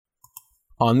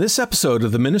On this episode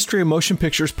of the Ministry of Motion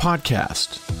Pictures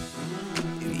podcast.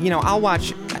 You know, I'll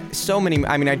watch so many.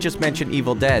 I mean, I just mentioned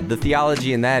Evil Dead. The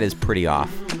theology in that is pretty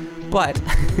off, but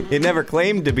it never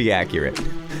claimed to be accurate.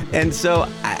 And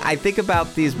so I think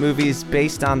about these movies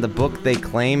based on the book they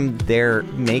claim they're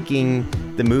making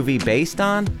the movie based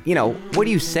on. You know, what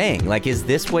are you saying? Like, is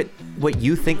this what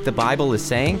you think the Bible is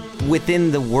saying?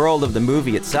 Within the world of the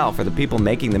movie itself, or the people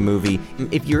making the movie,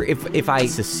 if I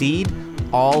secede,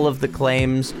 all of the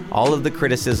claims, all of the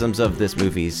criticisms of this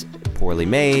movie's poorly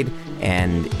made,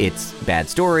 and it's bad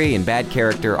story and bad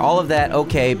character, all of that,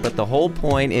 okay, but the whole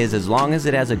point is as long as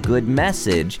it has a good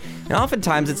message, and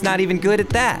oftentimes it's not even good at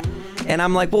that. And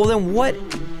I'm like, well, then what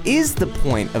is the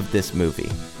point of this movie?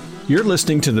 You're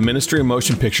listening to the Ministry of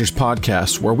Motion Pictures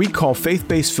podcast, where we call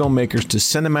faith-based filmmakers to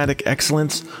cinematic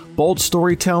excellence, bold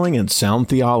storytelling, and sound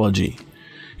theology.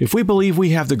 If we believe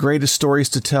we have the greatest stories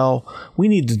to tell, we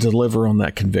need to deliver on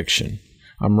that conviction.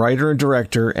 I'm writer and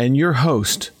director and your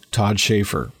host, Todd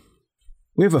Schaefer.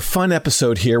 We have a fun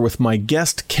episode here with my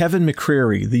guest, Kevin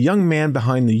McCreary, the young man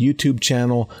behind the YouTube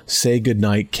channel Say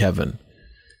Goodnight, Kevin.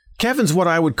 Kevin's what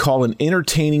I would call an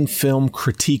entertaining film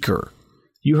critiquer.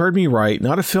 You heard me right,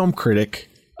 not a film critic,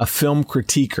 a film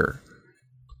critiquer.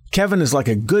 Kevin is like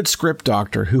a good script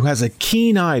doctor who has a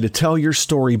keen eye to tell your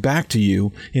story back to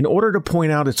you in order to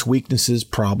point out its weaknesses,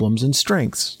 problems, and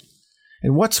strengths.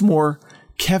 And what's more,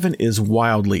 Kevin is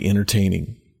wildly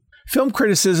entertaining. Film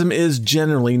criticism is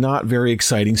generally not very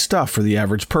exciting stuff for the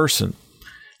average person.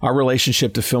 Our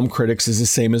relationship to film critics is the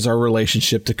same as our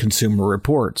relationship to Consumer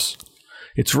Reports.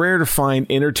 It's rare to find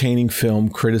entertaining film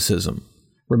criticism.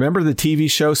 Remember the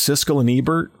TV show Siskel and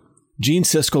Ebert? Gene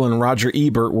Siskel and Roger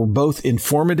Ebert were both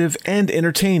informative and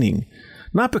entertaining,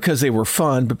 not because they were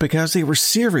fun, but because they were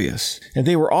serious, and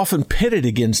they were often pitted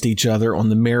against each other on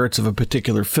the merits of a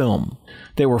particular film.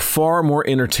 They were far more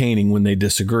entertaining when they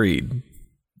disagreed.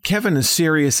 Kevin is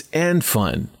serious and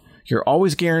fun. You're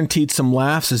always guaranteed some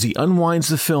laughs as he unwinds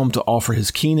the film to offer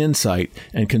his keen insight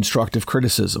and constructive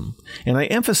criticism. And I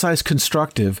emphasize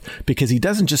constructive because he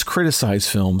doesn't just criticize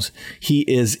films, he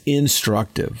is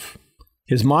instructive.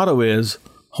 His motto is,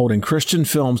 holding Christian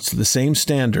films to the same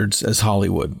standards as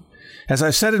Hollywood. As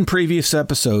I've said in previous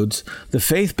episodes, the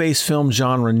faith-based film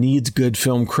genre needs good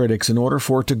film critics in order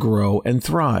for it to grow and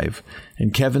thrive,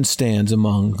 and Kevin stands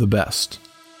among the best.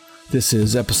 This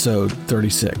is episode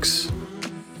 36.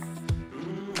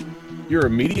 You're a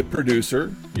media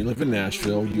producer, you live in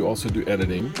Nashville, you also do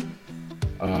editing.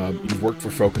 You've worked for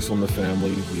Focus on the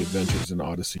Family, The Adventures in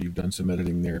Odyssey. You've done some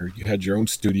editing there. You had your own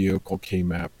studio called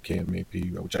KMAP,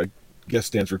 which I guess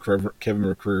stands for Kevin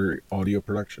McCreary Audio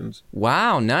Productions.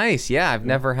 Wow, nice. Yeah, I've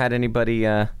never had anybody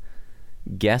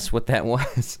guess what that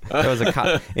was. That was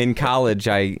in college,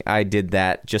 I did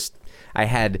that. I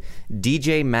had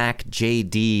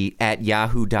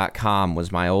djmacjd@yahoo.com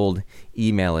was my old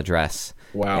email address.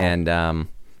 Wow.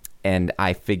 And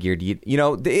I figured,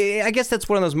 I guess that's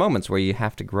one of those moments where you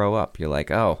have to grow up. You're like,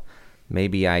 oh,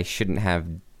 maybe I shouldn't have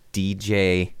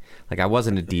DJ. Like, I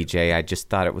wasn't a DJ. I just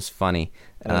thought it was funny.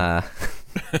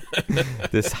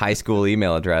 This high school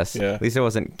email address. Yeah. At least it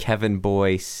wasn't Kevin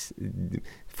Boy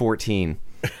 14.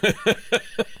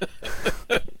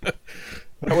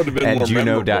 That would have been at more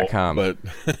juno.com. But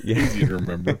easy to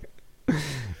remember.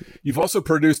 You've also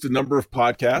produced a number of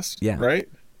podcasts, right?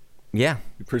 Yeah.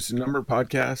 You produced a number of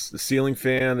podcasts, the Ceiling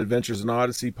Fan, Adventures in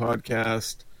Odyssey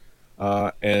podcast,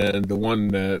 and the one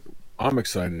that I'm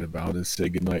excited about is Say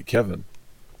Goodnight, Kevin.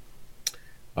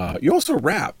 You also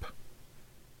rap.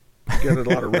 You got a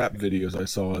lot of rap videos I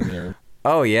saw in there.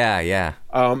 Oh, yeah.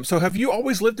 So have you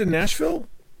always lived in Nashville?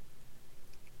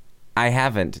 I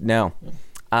haven't, no.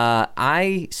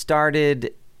 I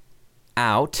started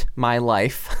out my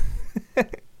life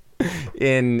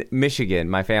in Michigan.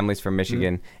 My family's from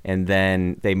Michigan, and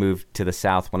then they moved to the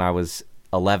South when I was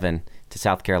 11 to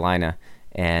South Carolina.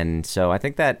 And so I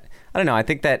think that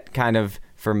kind of,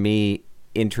 for me,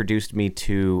 introduced me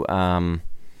to,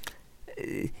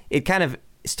 it kind of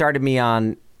started me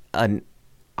on an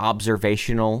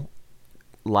observational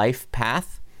life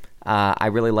path. I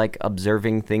really like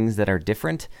observing things that are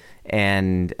different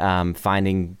and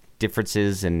finding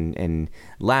differences and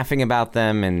laughing about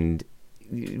them and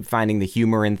finding the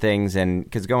humor in things. And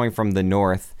because going from the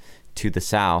North to the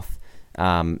South,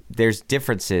 there's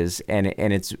differences, and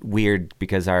it's weird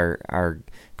because our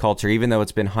culture, even though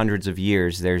it's been hundreds of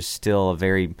years, there's still a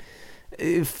very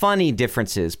funny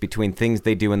differences between things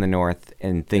they do in the North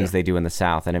and things they do in the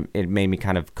South. And it made me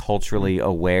kind of culturally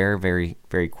aware very,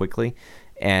 very quickly.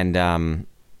 And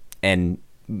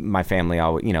my family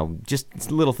always, just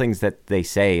little things that they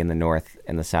say in the North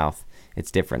and the South,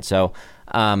 it's different. So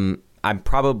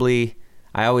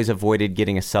I always avoided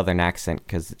getting a Southern accent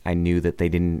because I knew that they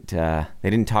didn't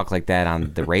talk like that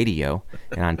on the radio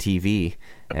and on TV,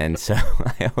 and so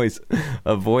I always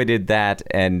avoided that.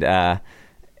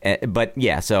 But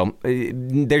yeah, so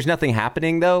there's nothing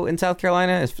happening though in South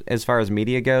Carolina as far as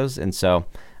media goes, and so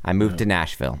I moved to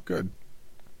Nashville. Good.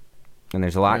 And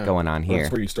there's a lot going on here.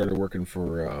 That's where you started working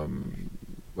for.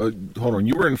 Hold on,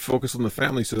 you were in Focus on the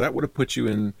Family, so that would have put you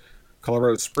in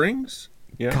Colorado Springs.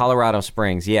 Yeah. Colorado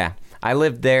Springs, yeah. I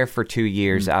lived there for 2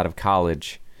 years out of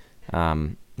college.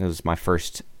 It was my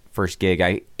first gig.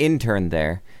 I interned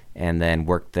there and then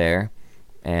worked there.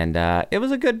 And it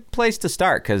was a good place to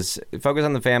start because Focus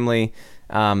on the Family,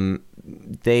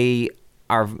 they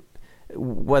are,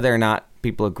 whether or not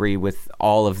people agree with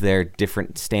all of their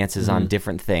different stances on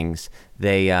different things,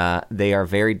 they are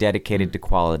very dedicated to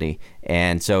quality.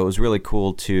 And so it was really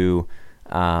cool to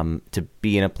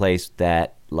be in a place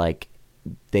that, like,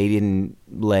 they didn't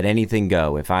let anything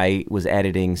go. If I was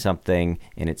editing something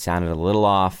and it sounded a little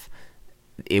off,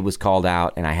 it was called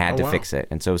out and I had to fix it.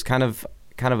 And so it was kind of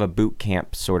a boot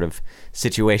camp sort of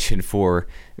situation for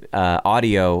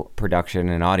audio production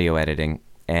and audio editing.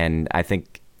 And I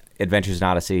think Adventures in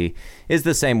Odyssey is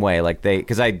the same way. Like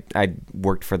because I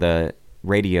worked for the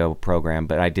radio program,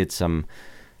 but I did some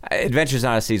Adventures in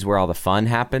Odyssey is where all the fun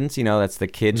happens. You know, that's the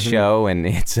kids show, and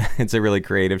it's a really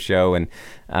creative show, and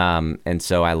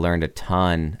so I learned a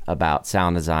ton about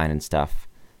sound design and stuff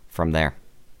from there.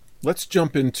 Let's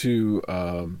jump into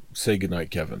Say Goodnight,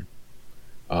 Kevin.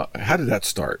 How did that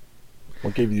start?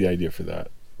 What gave you the idea for that?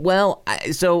 Well,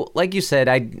 so like you said,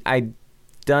 I'd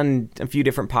done a few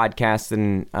different podcasts,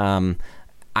 and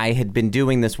I had been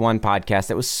doing this one podcast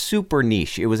that was super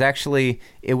niche.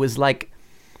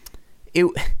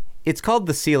 It's called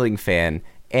The Ceiling Fan,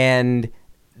 and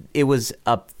it was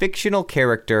a fictional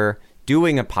character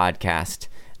doing a podcast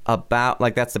about,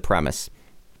 like, that's the premise.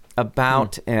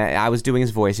 About, and I was doing his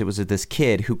voice, it was this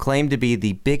kid who claimed to be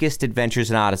the biggest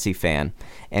Adventures in Odyssey fan.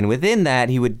 And within that,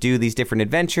 he would do these different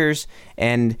adventures,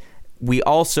 and we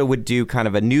also would do kind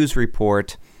of a news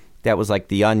report that was like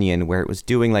The Onion, where it was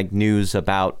doing like news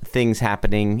about things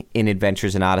happening in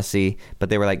Adventures in Odyssey,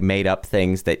 but they were like made up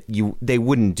things that they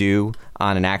wouldn't do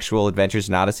on an actual Adventures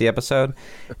in Odyssey episode.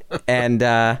 And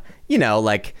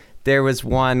like there was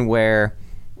one where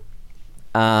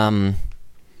I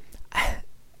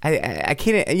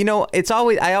can't,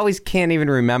 I always can't even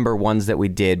remember ones that we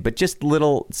did, but just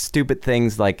little stupid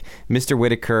things like Mr.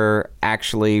 Whitaker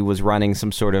actually was running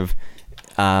some sort of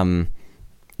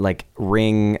like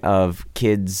ring of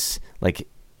kids, like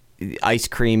ice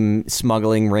cream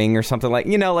smuggling ring or something, like,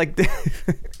 like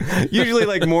usually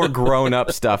like more grown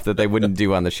up stuff that they wouldn't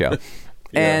do on the show.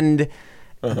 Yeah. And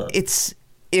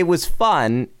it was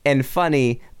fun and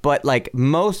funny, but like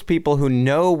most people who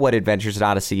know what Adventures in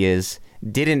Odyssey is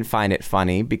didn't find it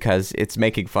funny because it's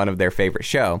making fun of their favorite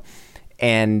show.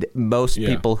 And most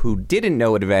people who didn't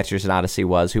know what Adventures in Odyssey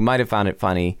was, who might have found it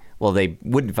funny, well, they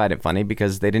wouldn't find it funny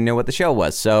because they didn't know what the show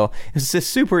was. So it's a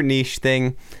super niche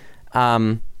thing.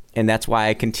 And that's why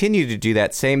I continue to do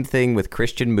that same thing with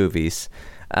Christian movies.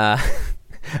 But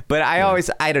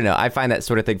I don't know, I find that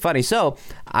sort of thing funny. So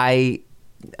I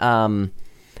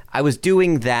was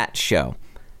doing that show.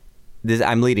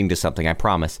 I'm leading to something, I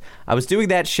promise. I was doing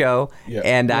that show,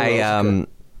 and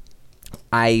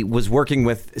I was working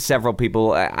with several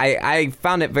people. I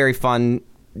found it very fun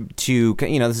to,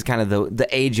 this is kind of the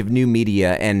age of new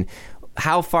media, and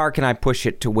how far can I push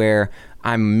it to where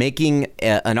I'm making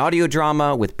an audio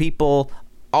drama with people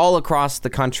all across the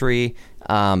country,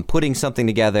 putting something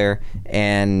together,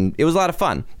 and it was a lot of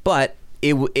fun. But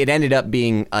it ended up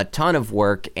being a ton of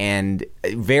work and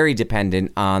very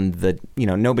dependent on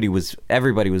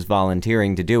everybody was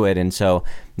volunteering to do it, and so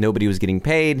nobody was getting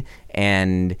paid,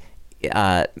 and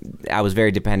I was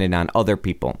very dependent on other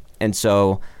people, and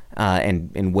so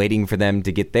and waiting for them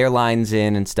to get their lines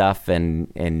in and stuff,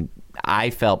 and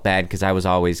I felt bad because I was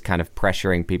always kind of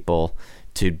pressuring people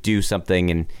to do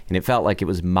something, and it felt like it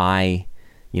was my,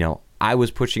 I was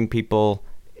pushing people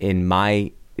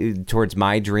towards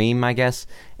my dream, I guess,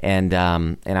 and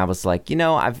I was like,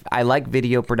 I like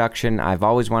video production. I've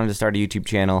always wanted to start a YouTube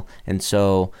channel, and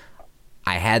so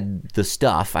I had the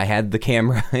stuff, I had the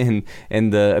camera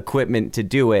and the equipment to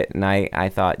do it, and I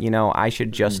thought, I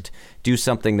should just do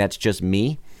something that's just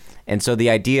me. And so the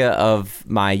idea of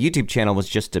my YouTube channel was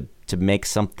just to make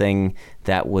something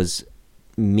that was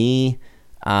me.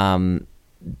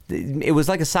 It was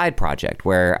like a side project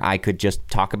where I could just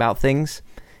talk about things,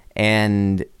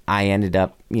 And I ended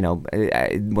up,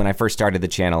 when I first started the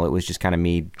channel, it was just kind of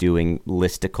me doing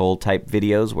listicle type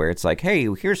videos where it's like, hey,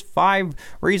 here's 5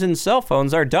 reasons cell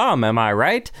phones are dumb, am I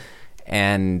right?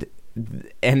 But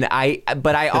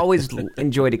I always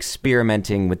enjoyed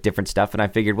experimenting with different stuff, and I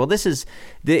figured, well, this is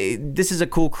a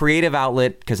cool creative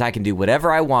outlet because I can do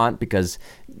whatever I want because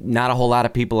not a whole lot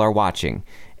of people are watching,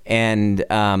 and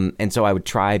so I would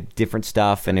try different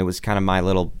stuff, and it was kind of my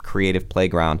little creative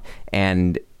playground.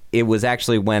 And it was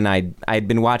actually when I'd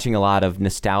been watching a lot of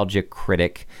Nostalgia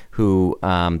Critic, who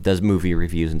does movie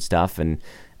reviews and stuff, and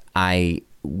I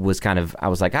was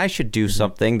like, I should do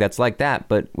something that's like that,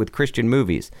 but with Christian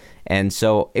movies. And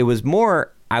so it was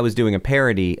more, I was doing a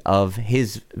parody of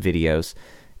his videos,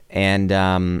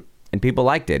 and people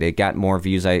liked it. It got more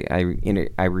views.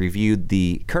 I reviewed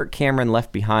the Kirk Cameron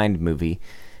Left Behind movie,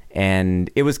 and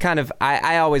it was kind of,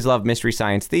 I always loved Mystery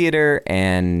Science Theater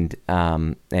and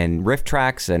riff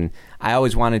tracks, and I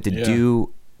always wanted to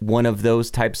do one of those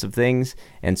types of things.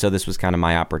 And so this was kind of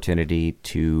my opportunity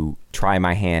to try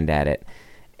my hand at it.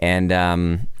 And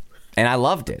I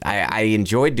loved it. I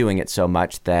enjoyed doing it so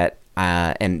much that,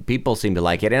 and people seem to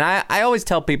like it. And I always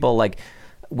tell people, like,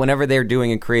 whenever they're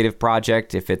doing a creative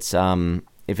project, if it's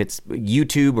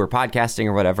YouTube or podcasting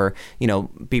or whatever,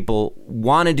 people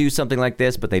want to do something like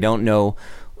this, but they don't know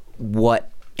what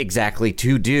exactly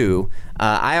to do.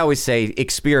 I always say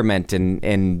experiment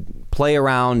and play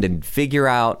around and figure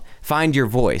out, find your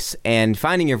voice. And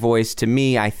finding your voice, to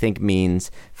me, I think means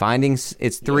finding,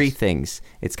 it's 3 things.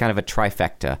 It's kind of a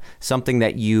trifecta. Something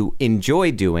that you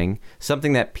enjoy doing,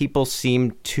 something that people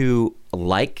seem to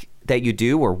like that you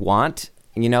do or want,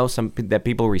 something that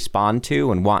people respond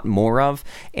to and want more of,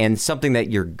 and something that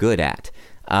you're good at.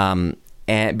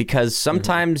 And because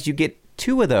sometimes you get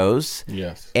 2 of those,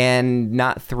 and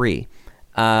not 3.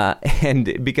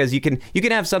 And because you can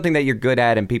have something that you're good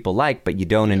at and people like, but you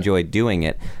don't enjoy doing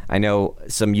it. I know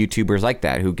some YouTubers like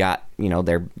that who got,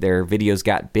 their videos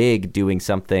got big doing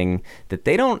something that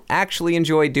they don't actually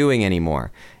enjoy doing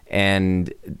anymore.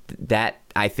 And that,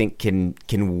 I think,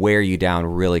 can wear you down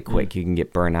really quick. You can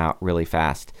get burnt out really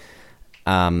fast.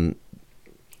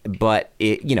 But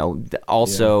it,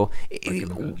 also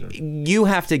you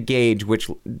have to gauge which,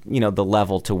 the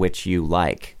level to which you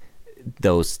like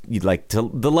those,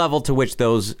 the level to which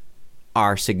those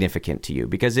are significant to you.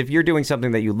 Because if you're doing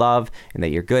something that you love and that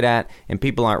you're good at, and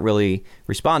people aren't really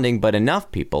responding, but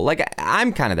enough people, like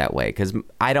I'm kind of that way because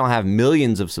I don't have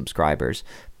millions of subscribers,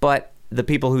 but the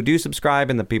people who do subscribe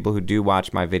and the people who do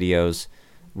watch my videos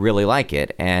really like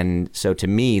it. And so to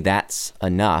me, that's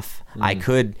enough. I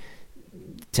could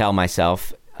tell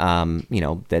myself,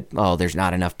 that, there's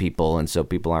not enough people, and so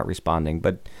people aren't responding.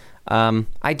 But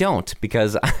I don't,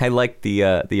 because I like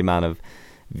the amount of,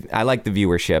 I like the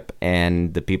viewership,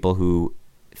 and the people who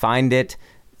find it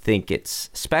think it's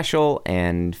special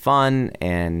and fun,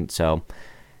 and so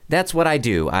that's what I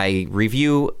do. I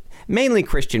review mainly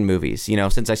Christian movies.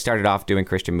 Since I started off doing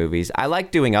Christian movies, I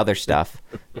like doing other stuff,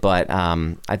 but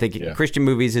I think Christian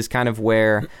movies is kind of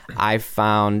where I've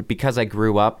found, because I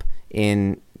grew up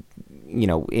in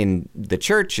the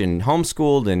church and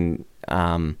homeschooled and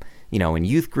in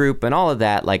youth group and all of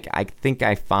that, like I think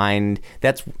I find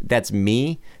that's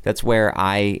me. That's where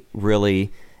I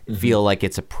really feel like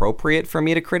it's appropriate for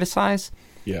me to criticize.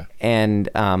 Yeah. And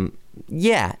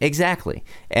yeah, exactly.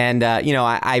 And I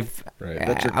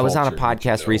was on a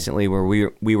podcast recently where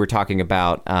we were talking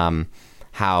about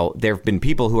how there have been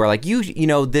people who are like,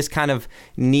 this kind of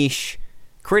niche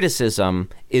criticism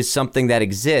is something that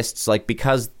exists, like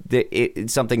because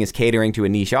something is catering to a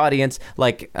niche audience.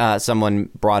 Like someone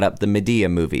brought up the Medea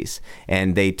movies,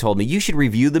 and they told me, you should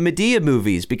review the Medea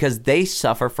movies because they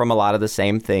suffer from a lot of the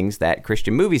same things that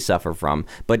Christian movies suffer from,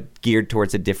 but geared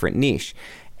towards a different niche.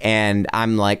 And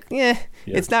I'm like,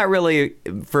 it's not really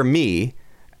for me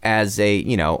as a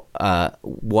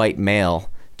white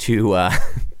male to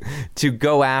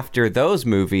go after those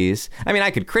movies. I mean,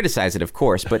 I could criticize it, of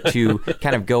course, but to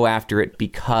kind of go after it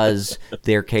because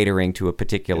they're catering to a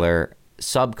particular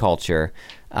subculture,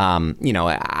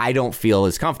 I don't feel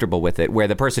as comfortable with it, where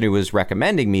the person who was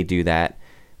recommending me do that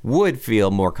would feel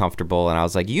more comfortable. And I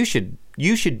was like, you should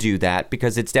do that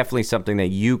because it's definitely something that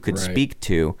you could speak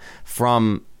to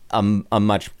from a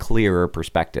much clearer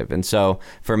perspective. And so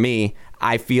for me,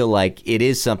 I feel like it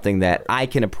is something that I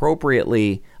can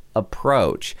appropriately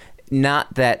approach.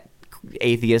 Not that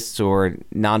atheists or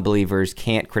non-believers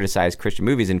can't criticize Christian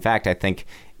movies. In fact, I think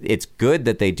it's good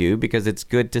that they do, because it's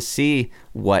good to see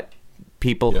what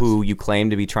people who you claim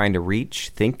to be trying to reach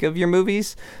think of your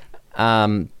movies.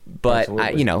 But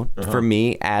for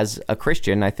me as a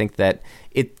Christian, I think that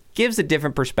gives a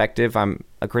different perspective. I'm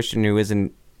a Christian who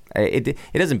isn't. It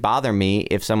doesn't bother me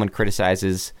if someone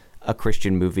criticizes a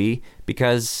Christian movie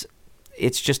because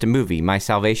it's just a movie. My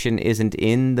salvation isn't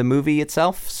in the movie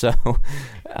itself. So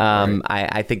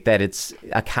I think that it's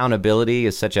accountability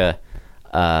is such a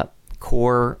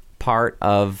core part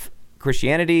of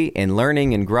Christianity and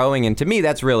learning and growing. And to me,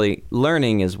 that's really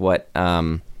learning is what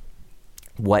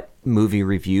movie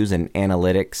reviews and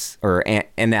analytics or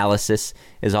analysis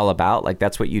is all about. Like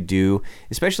that's what you do,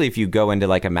 especially if you go into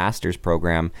like a master's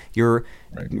program, you're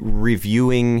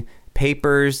reviewing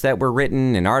papers that were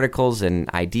written and articles and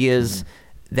ideas.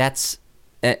 That's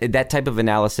that type of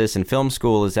analysis, and film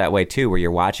school is that way too, where you're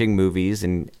watching movies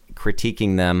and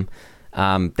critiquing them.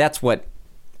 That's what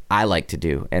I like to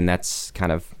do, and that's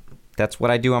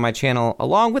what I do on my channel,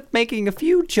 along with making a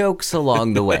few jokes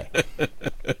along the way.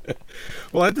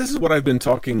 Well, this is what I've been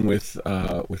talking with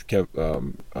Kev,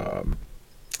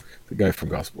 the guy from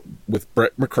Gospel, with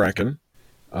Brett McCracken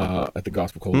at the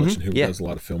Gospel Coalition, who does a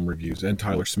lot of film reviews, and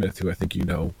Tyler Smith, who I think you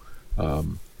know.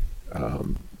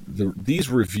 These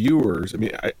reviewers, I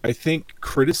mean, I think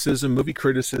movie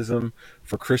criticism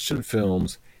for Christian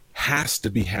films has to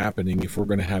be happening if we're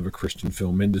going to have a Christian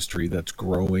film industry that's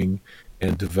growing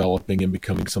and developing and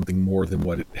becoming something more than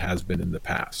what it has been in the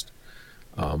past.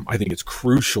 I think it's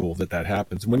crucial that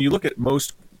happens. When you look at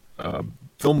most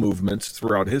film movements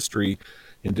throughout history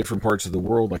in different parts of the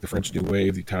world, like the French New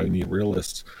Wave, the Italian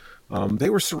Neorealists, they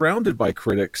were surrounded by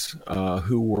critics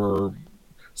who were,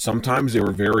 sometimes they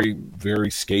were very, very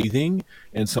scathing,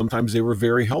 and sometimes they were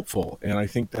very helpful. And I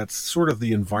think that's sort of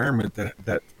the environment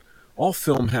that all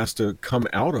film has to come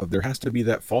out of. There has to be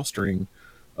that fostering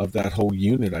of that whole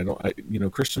unit.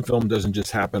 Christian film doesn't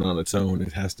just happen on its own.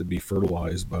 It has to be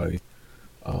fertilized by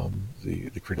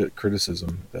the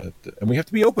criticism and we have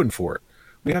to be open for it.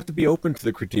 We have to be open to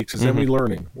the critiques, because then we're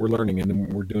learning, and then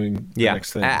we're doing the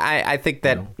next thing. I think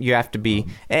that you have to be,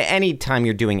 anytime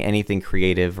you're doing anything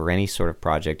creative or any sort of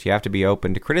project, you have to be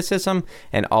open to criticism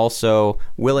and also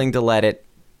willing to let it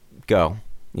go,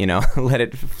 let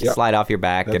it slide off your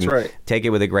back. That's and take it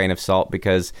with a grain of salt,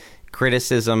 because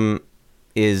criticism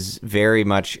is very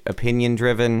much opinion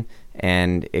driven,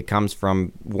 and it comes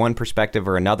from one perspective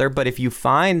or another. But if you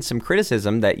find some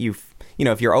criticism that if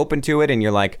you're open to it and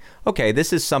you're like, okay,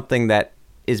 this is something that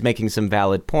is making some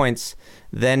valid points,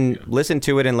 then listen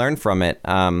to it and learn from it.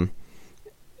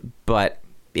 But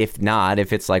if not,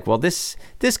 if it's like, well, this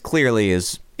clearly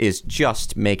is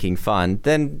just making fun,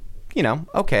 then,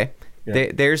 okay,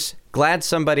 there's glad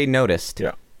somebody noticed.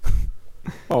 Yeah.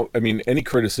 Well, I mean, any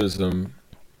criticism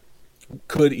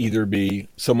could either be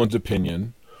someone's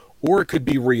opinion, or it could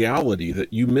be reality,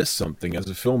 that you missed something as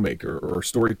a filmmaker or a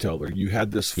storyteller. You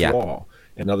had this flaw,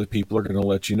 and other people are going to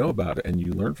let you know about it, and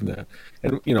you learn from that.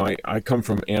 And, I come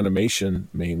from animation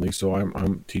mainly, so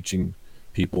I'm teaching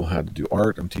people how to do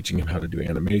art. I'm teaching them how to do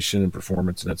animation and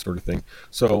performance and that sort of thing.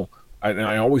 So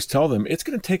I always tell them, it's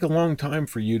going to take a long time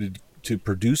for you to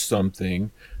produce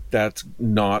something that's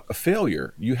not a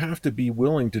failure. You have to be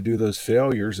willing to do those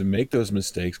failures and make those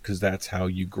mistakes, because that's how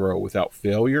you grow. Without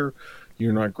failure,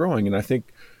 you're not growing. And I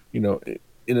think, in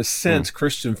a sense,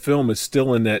 Christian film is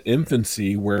still in that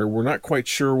infancy where we're not quite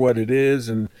sure what it is.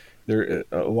 And a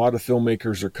lot of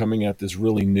filmmakers are coming at this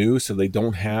really new, so they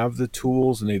don't have the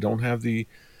tools and they don't have the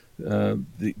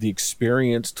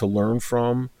experience to learn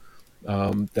from,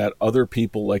 that other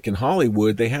people, like in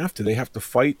Hollywood, they have to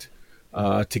fight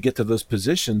to get to those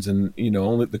positions. And,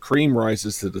 only the cream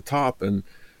rises to the top. And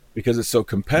because it's so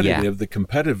competitive, the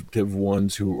competitive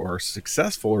ones who are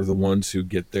successful are the ones who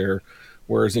get there.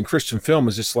 Whereas in Christian film,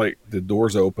 it's just like the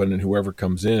doors open and whoever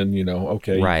comes in,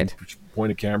 okay, you can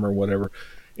point a camera, whatever.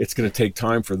 It's going to take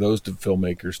time for those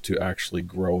filmmakers to actually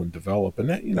grow and develop. And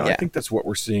that, I think that's what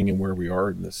we're seeing and where we are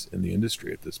in the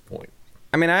industry at this point.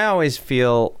 I mean, I always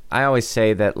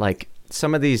say that, like,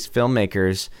 some of these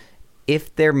filmmakers,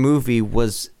 if their movie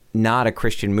was not a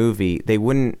Christian movie, it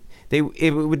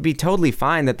would be totally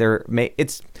fine that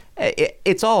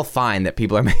it's all fine that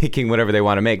people are making whatever they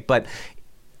want to make, but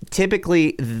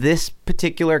typically this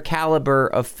particular caliber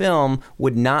of film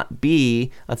would not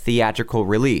be a theatrical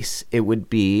release. It would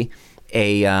be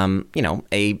a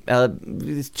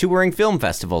touring film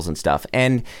festivals and stuff.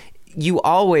 And you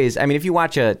always, I mean, if you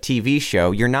watch a TV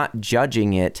show, you're not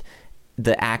judging it,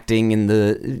 the acting and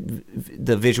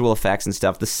the visual effects and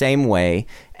stuff, the same way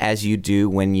as you do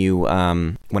when you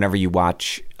whenever you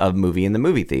watch a movie in the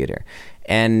movie theater.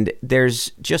 And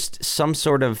there's just some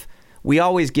sort of, we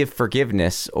always give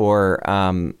forgiveness or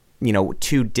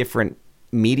to different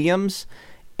mediums.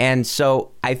 And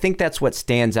so I think that's what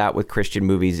stands out with Christian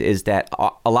movies, is that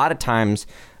a lot of times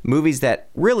movies that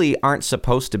really aren't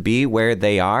supposed to be where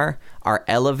they are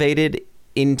elevated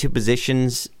into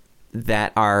positions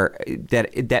that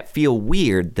feel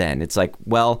weird. Then it's like,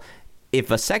 well,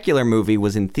 if a secular movie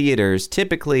was in theaters,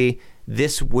 typically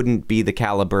this wouldn't be the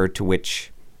caliber to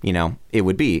which, it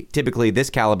would be. Typically this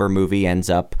caliber movie ends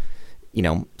up,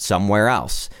 somewhere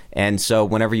else. And so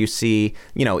whenever you see,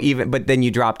 but then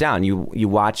you drop down, you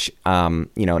watch,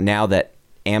 now that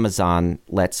Amazon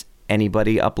lets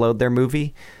anybody upload their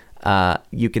movie,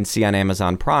 you can see on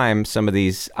Amazon Prime some of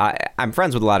these. I'm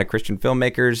friends with a lot of Christian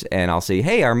filmmakers, and I'll see,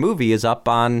 hey, our movie is up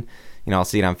on, I'll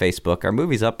see it on Facebook. Our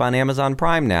movie's up on Amazon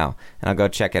Prime now, and I'll go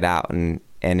check it out, and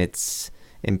it's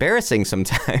embarrassing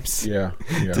sometimes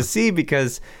to see,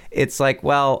 because it's like,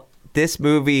 well, this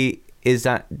movie is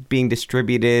not being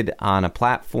distributed on a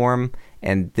platform,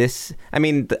 and this,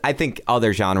 I think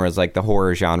other genres like the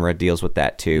horror genre deals with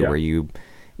that too, where you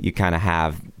kind of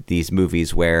have these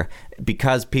movies where,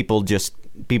 because people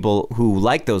who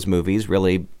like those movies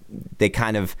really, they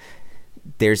kind of,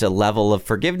 there's a level of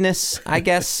forgiveness, I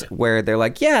guess, where they're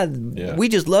like, we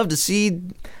just love to see.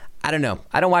 I don't know.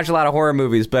 I don't watch a lot of horror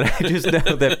movies, but I just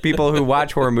know that people who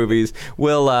watch horror movies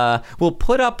will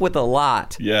put up with a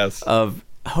lot of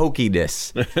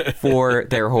hokiness for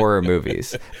their horror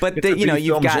movies. But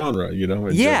you've got genre,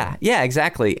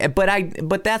 exactly.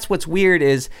 But that's what's weird,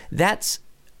 is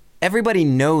everybody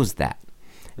knows that.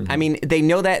 Mm-hmm. They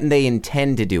know that, and they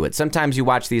intend to do it. Sometimes you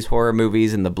watch these horror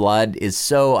movies and the blood is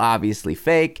so obviously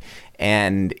fake,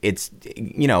 and it's,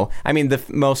 the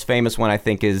most famous one I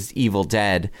think is Evil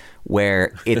Dead,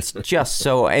 where it's just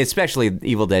so, especially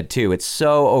Evil Dead 2, it's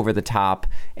so over the top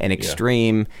and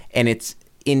extreme, and it's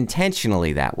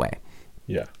intentionally that way.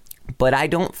 Yeah. But I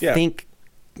don't think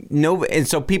and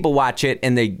so people watch it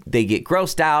and they get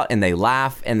grossed out and they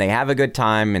laugh and they have a good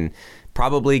time and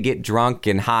probably get drunk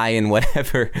and high and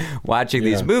whatever watching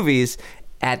these movies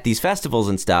at these festivals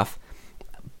and stuff.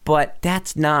 But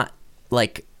that's not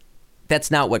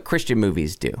what Christian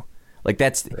movies do. Like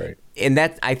that's right. And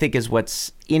that, I think, is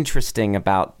what's interesting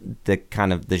about the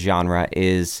kind of the genre,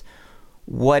 is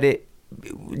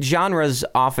genres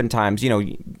oftentimes,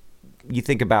 you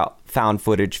think about found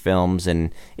footage films,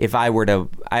 and if I were to,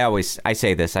 I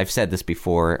say this, I've said this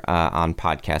before on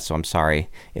podcasts, so I'm sorry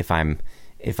if I'm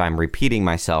repeating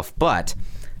myself, but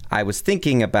I was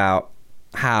thinking about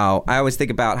how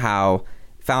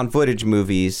found footage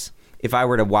movies, if I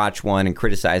were to watch one and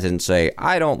criticize it and say,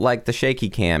 I don't like the shaky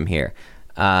cam here,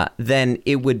 then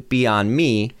it would be on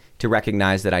me to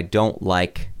recognize that I don't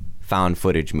like found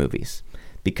footage movies,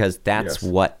 because that's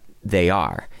what they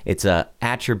are. It's a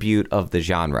attribute of the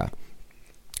genre.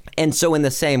 And so in the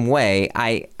same way,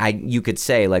 you could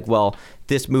say, like, well,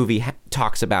 this movie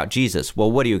talks about Jesus.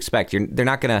 Well, what do you expect? They're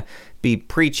not going to be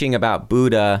preaching about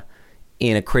Buddha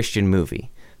in a Christian movie.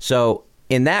 So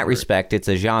in that respect, it's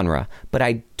a genre. But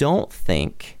I don't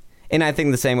think, and I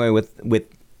think the same way with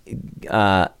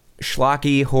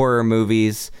schlocky horror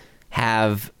movies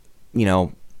have,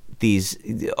 these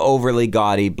overly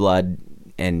gaudy blood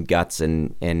and guts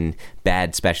and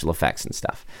bad special effects and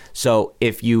stuff. So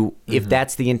if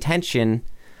that's the intention,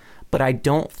 but I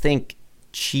don't think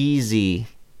cheesy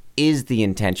is the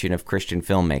intention of Christian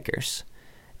filmmakers.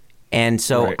 And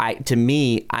so to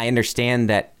me, I understand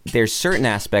that there's certain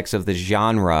aspects of the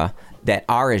genre that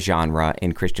are a genre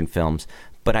in Christian films,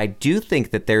 but I do think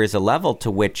that there is a level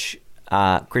to which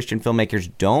Christian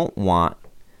filmmakers don't want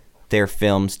their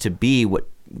films to be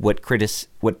what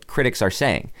critics are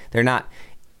saying. They're not.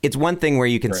 It's one thing where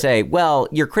you can say, well,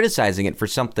 you're criticizing it for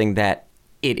something that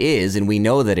it is, and we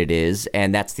know that it is,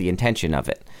 and that's the intention of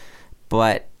it.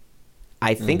 But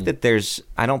I think that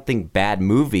I don't think bad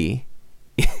movie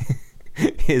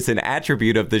is an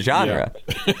attribute of the genre.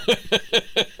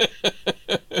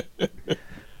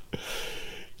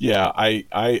 Yeah,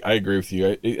 I agree with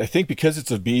you. I think because it's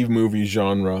a B movie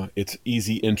genre, it's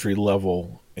easy entry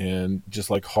level, and just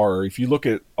like horror, if you look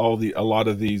at a lot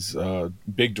of these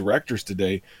big directors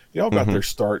today, they all got their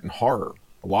start in horror,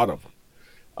 a lot of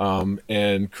them.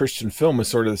 And Christian film is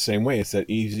sort of the same way. It's that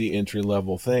easy entry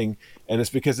level thing, and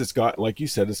it's because it's got, like you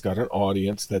said, it's got an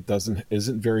audience that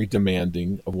isn't very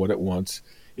demanding of what it wants.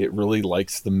 It really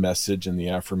likes the message and the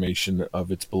affirmation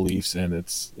of its beliefs and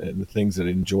the things that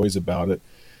it enjoys about it.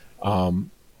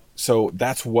 So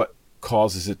that's what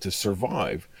causes it to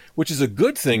survive, which is a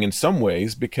good thing in some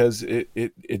ways, because it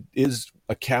is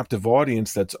a captive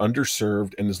audience that's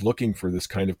underserved and is looking for this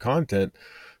kind of content.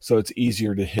 So it's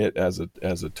easier to hit as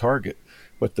a target.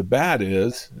 But the bad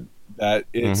is that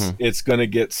it's going to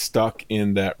get stuck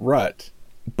in that rut.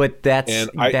 But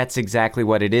that's exactly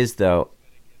what it is, though.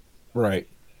 Right.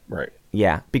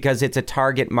 Yeah, because it's a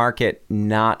target market,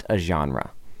 not a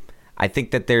genre. I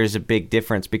think that there's a big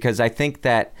difference, because I think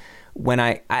that when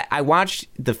I watched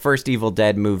the first Evil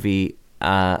Dead movie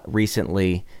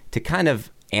recently to kind of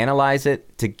analyze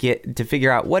it, to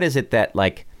figure out what is it that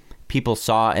like people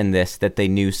saw in this that they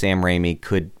knew Sam Raimi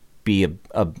could be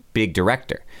a big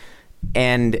director.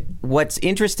 And what's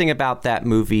interesting about that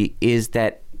movie is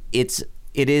that it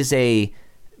is a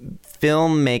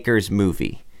filmmaker's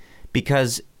movie,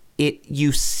 because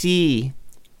you see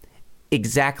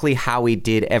exactly how he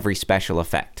did every special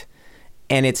effect.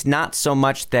 And it's not so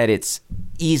much that it's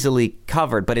easily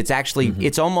covered, but it's actually,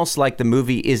 it's almost like the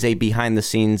movie is a behind the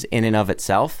scenes in and of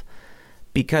itself,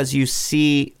 because you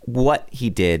see what he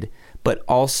did, but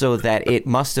also that it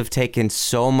must have taken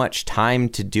so much time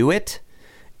to do it,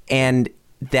 and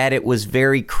that it was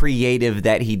very creative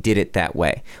that he did it that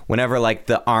way. Whenever like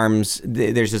the arms,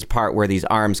 there's this part where these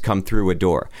arms come through a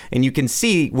door, and you can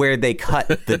see where they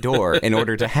cut the door in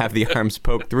order to have the arms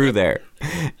poke through there.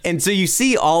 And so you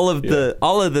see all of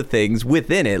the things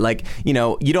within it. Like, you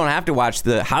know, you don't have to watch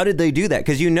how did they do that?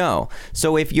 Because you know.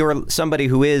 So if you're somebody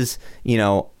who is, you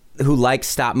know, who likes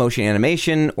stop motion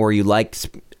animation, or you like,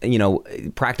 you know,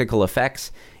 practical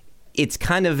effects, it's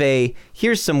kind of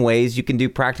here's some ways you can do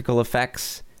practical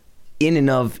effects in and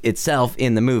of itself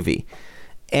in the movie.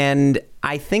 And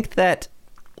I think that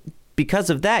because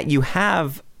of that, you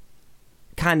have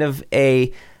kind of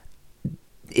it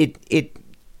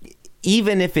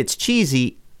even if it's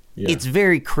cheesy, it's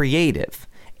very creative.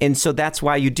 And so that's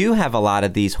why you do have a lot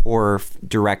of these horror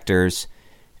directors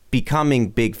becoming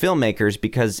big filmmakers,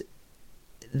 because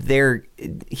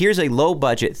here's a low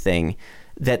budget thing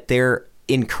that they're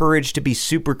encouraged to be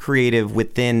super creative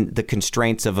within the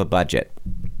constraints of a budget.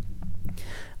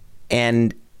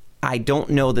 And I don't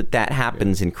know that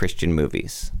happens in Christian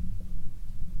movies.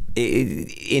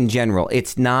 In general,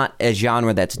 it's not a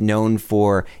genre that's known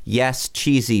for, yes,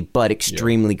 cheesy, but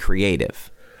extremely creative.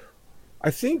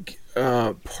 I think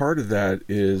part of that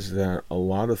is that a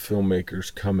lot of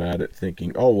filmmakers come at it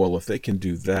thinking, oh, well, if they can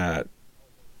do that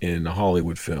in a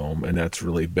Hollywood film, and that's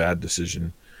really a bad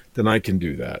decision, then I can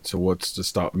do that. So what's to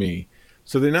stop me?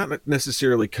 So they're not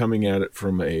necessarily coming at it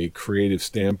from a creative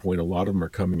standpoint. A lot of them are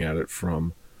coming at it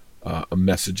from a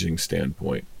messaging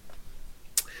standpoint.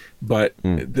 But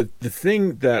the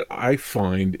thing that I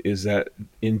find is that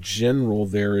in general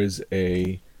there is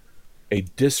a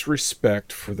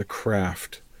disrespect for the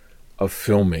craft of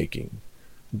filmmaking.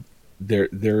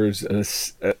 There's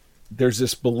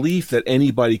this belief that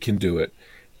anybody can do it.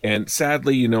 And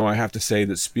sadly, you know, I have to say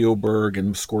that Spielberg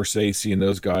and Scorsese and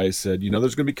those guys said, you know,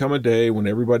 there's going to become a day when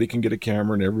everybody can get a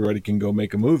camera and everybody can go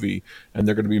make a movie, and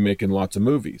they're going to be making lots of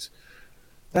movies.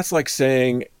 That's like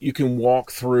saying you can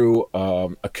walk through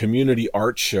a community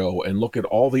art show and look at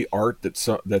all the art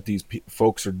that these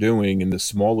folks are doing in this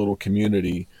small little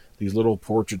community, these little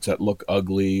portraits that look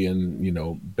ugly and, you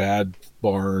know, bad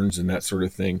barns and that sort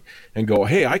of thing, and go,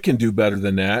 hey, I can do better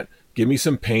than that. Give me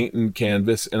some paint and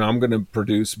canvas, and I'm going to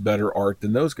produce better art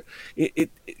than those guys.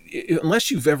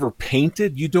 Unless you've ever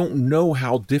painted, you don't know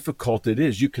how difficult it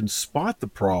is. You can spot the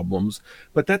problems,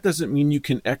 but that doesn't mean you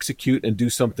can execute and do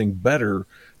something better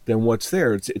than what's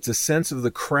there. It's a sense of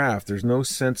the craft. There's no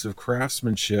sense of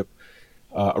craftsmanship,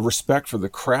 a respect for the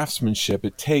craftsmanship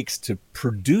it takes to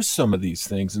produce some of these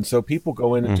things. And so people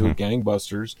go into a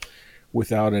gangbusters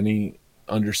without any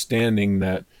understanding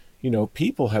that, you know,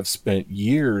 people have spent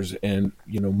years and,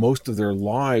 you know, most of their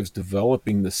lives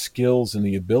developing the skills and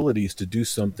the abilities to do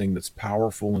something that's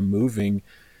powerful and moving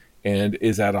and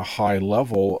is at a high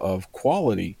level of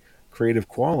quality, creative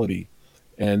quality.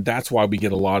 And that's why we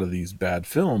get a lot of these bad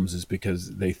films, is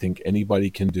because they think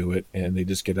anybody can do it and they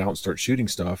just get out and start shooting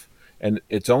stuff. And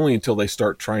it's only until they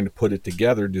start trying to put it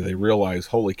together do they realize,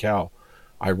 holy cow,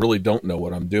 I really don't know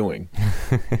what I'm doing.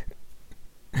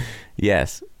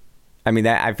 Yes. I mean,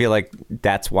 I feel like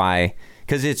that's why,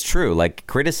 because it's true. Like,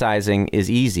 criticizing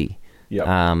is easy.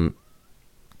 Yeah.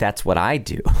 That's what I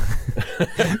do.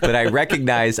 But I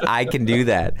recognize I can do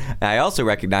that. I also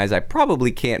recognize I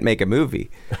probably can't make a movie.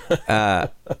 And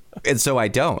so I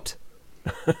don't.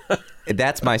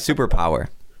 That's my superpower.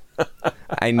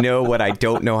 I know what I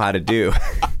don't know how to do.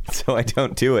 So I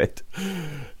don't do it.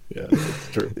 Yeah,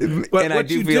 that's true. But and I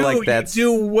do feel like that's...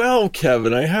 You do well,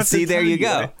 Kevin. I have to see, there you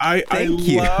go. I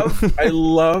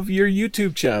love your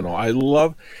YouTube channel. I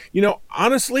love, you know,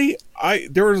 honestly, I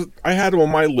had on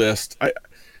my list.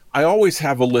 I always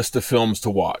have a list of films to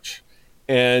watch.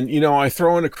 And, you know, I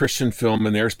throw in a Christian film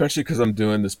in there, especially because I'm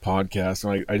doing this podcast.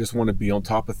 And I just want to be on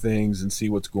top of things and see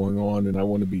what's going on. And I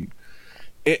want to be...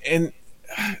 And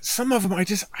some of them, I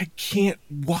can't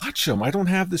watch them. I don't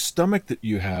have the stomach that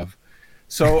you have.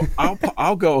 So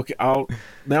I'll go. Okay, I'll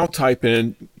now type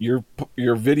in your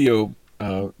video,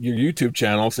 your YouTube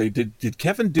channel. Say, did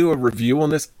Kevin do a review on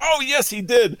this? Oh yes, he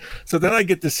did. So then I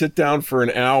get to sit down for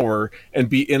an hour and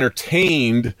be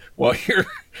entertained while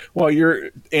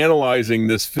you're analyzing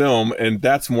this film, and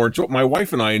that's more. My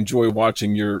wife and I enjoy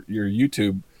watching your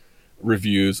YouTube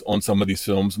reviews on some of these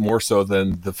films more so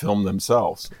than the film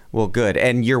themselves. Well, good.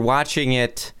 And you're watching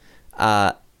it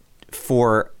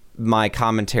for my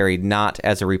commentary, not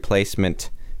as a replacement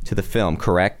to the film,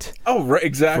 correct? Oh, right,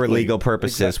 exactly. For legal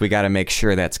purposes, we got to make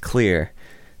sure that's clear.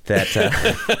 That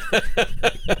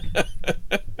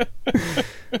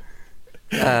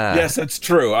yes, that's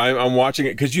true. I'm watching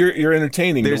it because you're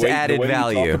entertaining. There's added the way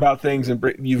value. You talk about things,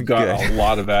 and you've got a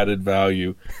lot of added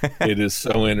value. It is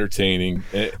so entertaining.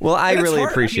 Well, I really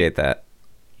appreciate that.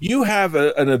 You have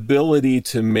an ability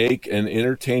to make an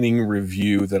entertaining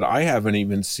review that I haven't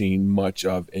even seen much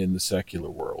of in the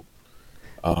secular world.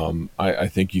 I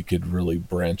think you could really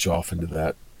branch off into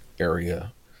that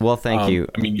area. Well, thank you.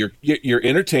 I mean, you're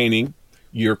entertaining.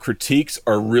 Your critiques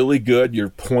are really good. You're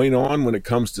point on when it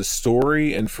comes to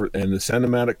story and the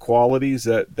cinematic qualities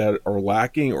that are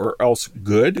lacking or else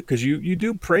good, because you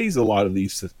do praise a lot of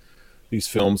these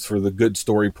films for the good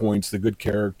story points, the good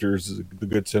characters, the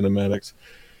good cinematics.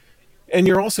 And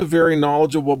you're also very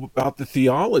knowledgeable about the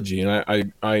theology,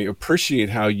 and I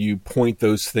appreciate how you point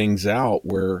those things out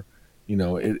where,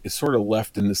 it's sort of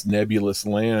left in this nebulous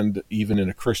land, even in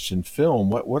a Christian film.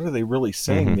 What are they really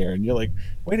saying there? And you're like,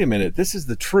 wait a minute, this is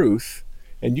the truth,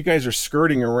 and you guys are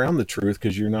skirting around the truth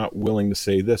because you're not willing to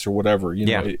say this or whatever.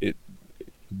 It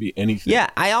could be anything. Yeah,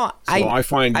 I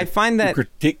find that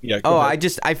critique. Yeah,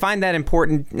 I find that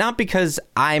important, not because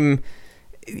I'm.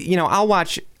 I'll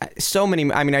watch so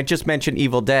many. I mean, I just mentioned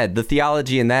Evil Dead. The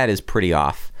theology in that is pretty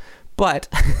off, but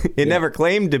it never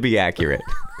claimed to be accurate.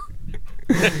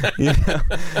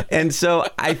 And so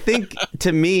I think,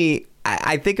 to me,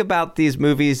 I think about these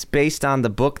movies based on the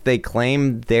book they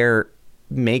claim they're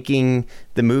making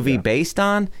the movie based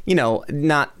on.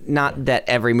 Not that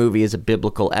every movie is a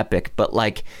biblical epic, but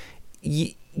like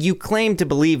you claim to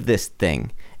believe this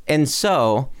thing, and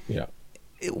so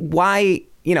why?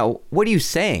 What are you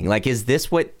saying? Like, is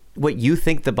this what you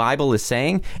think the Bible is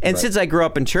saying? And since I grew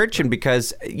up in church, and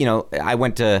because, I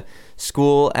went to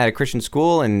school at a Christian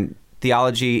school, and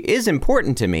theology is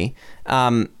important to me,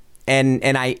 and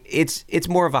it's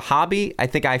more of a hobby. I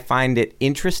think I find it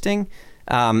interesting.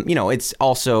 It's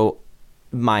also,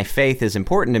 my faith is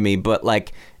important to me, but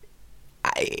like,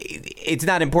 it's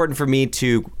not important for me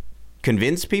to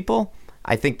convince people.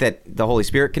 I think that the Holy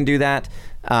Spirit can do that.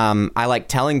 I like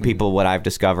telling people what I've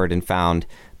discovered and found,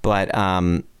 but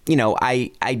I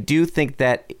do think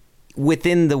that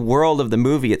within the world of the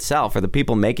movie itself, or the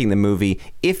people making the movie,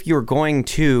 if you're going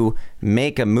to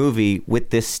make a movie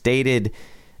with this stated,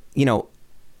 even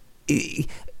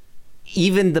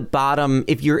the bottom,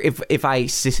 if I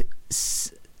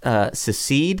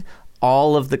secede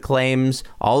all of the claims,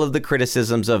 all of the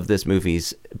criticisms of this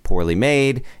movie's poorly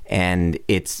made and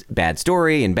it's bad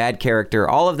story and bad character,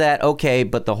 all of that, okay,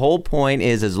 but the whole point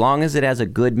is, as long as it has a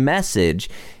good message,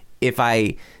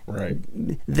 then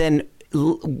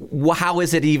how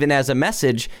is it even as a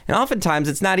message? And oftentimes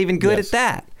it's not even good at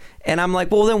that. And I'm like,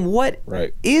 well, then what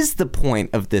is the point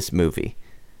of this movie?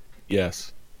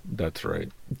 Yes, that's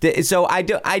right. So I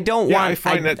don't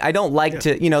like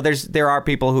to, there are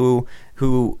people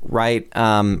who write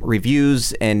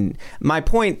reviews, and my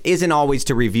point isn't always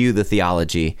to review the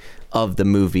theology of the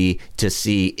movie to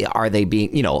see, are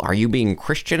you being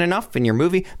Christian enough in your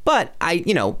movie? But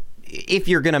if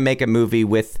you're going to make a movie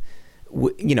with,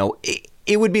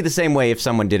 it would be the same way if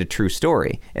someone did a true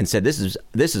story and said, this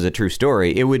is a true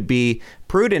story. It would be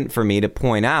prudent for me to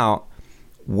point out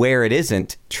where it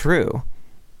isn't true.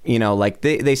 Like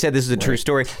they said this is a true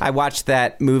story. I watched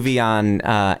that movie on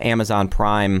Amazon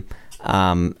Prime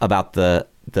about it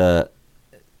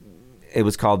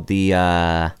was called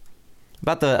about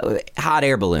the hot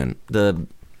air balloon.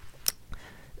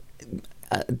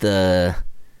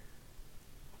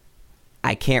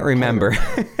 I can't remember.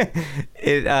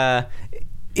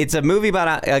 It's a movie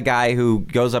about a guy who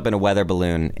goes up in a weather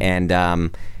balloon, and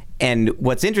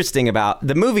what's interesting about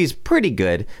the movie's pretty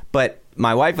good, but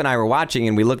my wife and I were watching,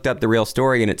 and we looked up the real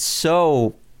story, and it's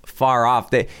so far off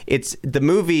that the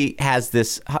movie has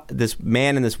this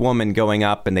man and this woman going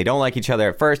up, and they don't like each other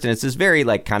at first, and it's this very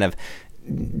like kind of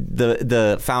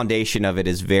the foundation of it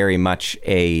is very much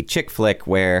a chick flick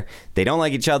where they don't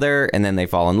like each other and then they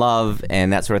fall in love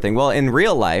and that sort of thing. Well, in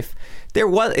real life,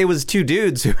 it was two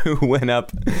dudes who went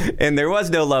up and there was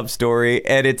no love story,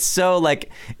 and it's so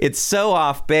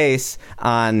off base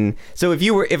on. So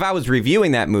if I was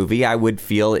reviewing that movie, I would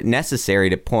feel it necessary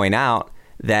to point out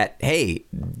that, hey,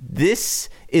 this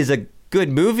is a good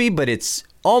movie, but it's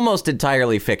almost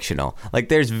entirely fictional. Like,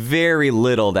 there's very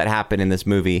little that happened in this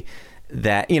movie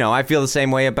that, I feel the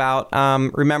same way about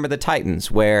Remember the Titans,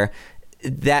 where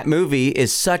that movie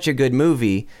is such a good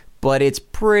movie, but it's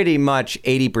pretty much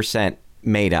 80%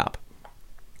 made up.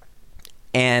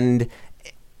 And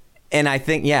I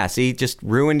think, see, just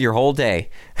ruined your whole day.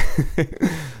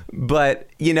 But,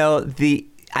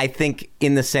 I think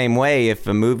in the same way, if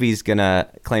a movie's going to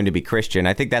claim to be Christian,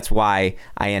 I think that's why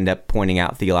I end up pointing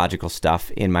out theological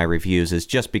stuff in my reviews, is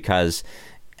just because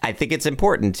I think it's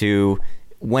important to,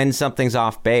 when something's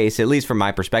off base, at least from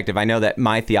my perspective. I know that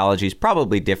my theology is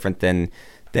probably different than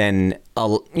a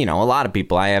lot of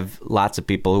people. I have lots of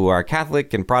people who are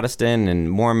Catholic and Protestant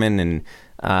and Mormon and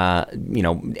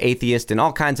atheist and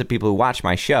all kinds of people who watch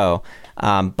my show.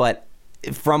 But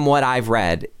from what I've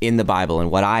read in the Bible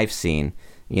and what I've seen,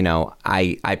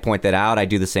 I point that out. I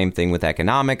do the same thing with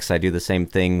economics. I do the same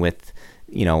thing with,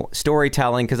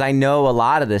 storytelling, because I know a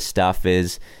lot of this stuff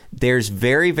there's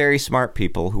very, very smart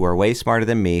people who are way smarter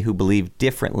than me who believe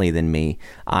differently than me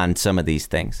on some of these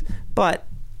things. But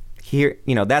here,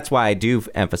 that's why I do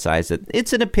emphasize that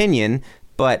it's an opinion,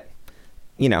 but,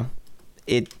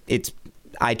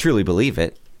 I truly believe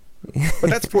it. But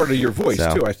that's part of your voice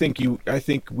too. I think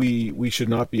we should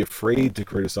not be afraid to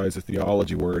criticize a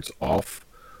theology where it's off,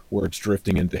 where it's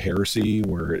drifting into heresy,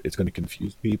 where it's going to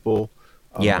confuse people.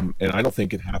 And I don't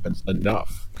think it happens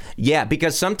enough. Yeah,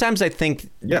 because sometimes I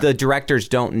think the directors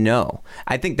don't know.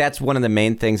 I think that's one of the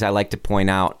main things I like to point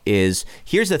out is,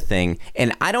 here's the thing,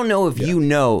 and I don't know if you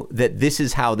know that this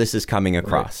is how this is coming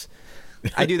across.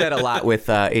 Right. I do that a lot with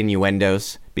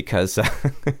innuendos, because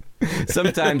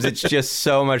sometimes it's just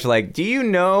so much like, do you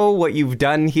know what you've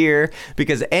done here?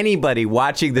 Because anybody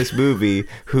watching this movie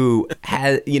who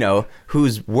has,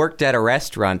 who's worked at a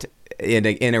restaurant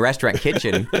in a restaurant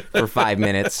kitchen for 5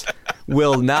 minutes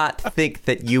will not think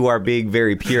that you are being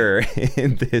very pure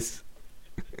in this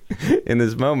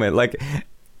moment. Like,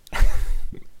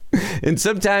 and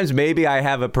sometimes maybe I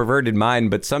have a perverted mind,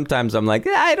 but sometimes I'm like,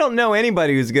 I don't know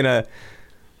anybody who's gonna.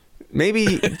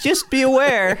 Maybe just be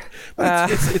aware.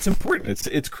 It's important.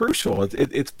 It's crucial.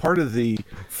 It's part of the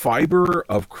fiber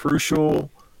of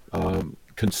crucial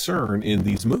concern in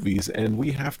these movies, and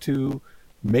we have to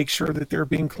make sure that they're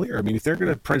being clear. I mean, if they're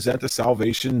going to present a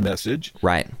salvation message,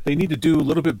 right, they need to do a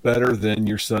little bit better than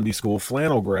your Sunday school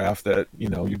flannel graph that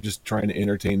you're just trying to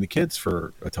entertain the kids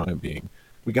for a time being.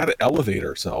 We got to elevate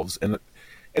ourselves, and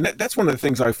that's one of the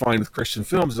things I find with Christian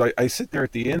films. Is I sit there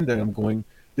at the end and I'm going,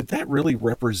 did that really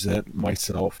represent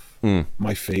myself,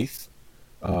 my faith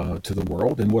to the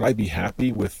world? And would I be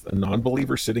happy with a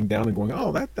non-believer sitting down and going,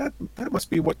 oh, that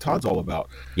must be what Todd's all about?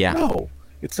 Yeah. No,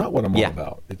 it's not what I'm all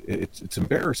about. It's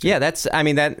embarrassing. Yeah,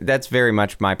 that's very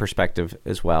much my perspective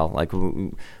as well. Like,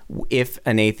 if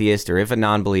an atheist or if a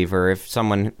non-believer, if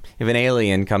an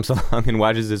alien comes along and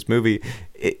watches this movie,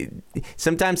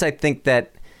 sometimes I think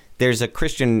that there's a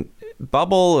Christian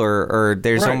bubble or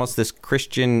there's almost this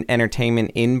Christian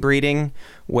entertainment inbreeding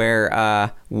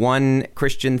where one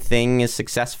Christian thing is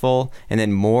successful and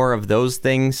then more of those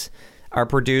things are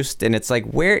produced, and it's like,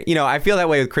 where, I feel that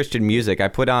way with Christian music. I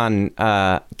put on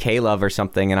K-Love or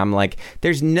something and I'm like,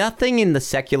 there's nothing in the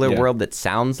secular world that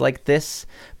sounds like this,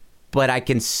 but I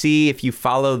can see, if you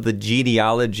follow the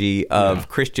genealogy of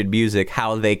Christian music,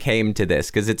 how they came to this,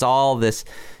 because it's all this,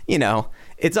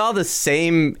 it's all the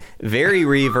same, very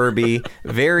reverby,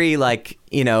 very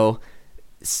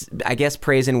I guess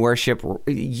praise and worship.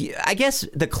 I guess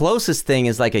the closest thing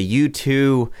is like a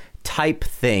U2 type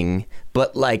thing,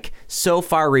 but like so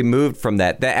far removed from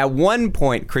that at one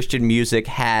point Christian music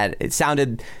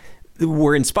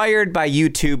were inspired by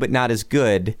U2 but not as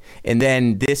good, and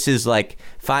then this is like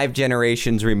 5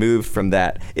 generations removed from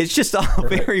that. It's just all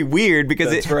very weird,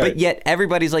 because but yet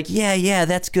everybody's like, yeah,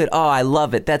 that's good, oh, I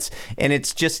love it, and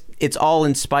it's all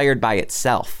inspired by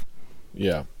itself,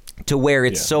 to where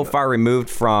it's so far removed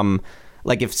from,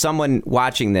 like, if someone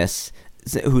watching this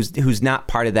who's not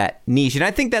part of that niche. And I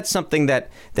think that's something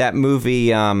that movie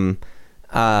Gavin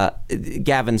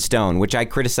Stone, which I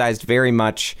criticized very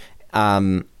much,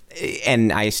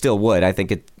 and I still would. I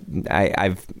think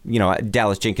I've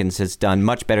Dallas Jenkins has done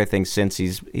much better things since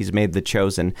he's made The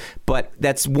Chosen. But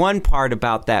that's one part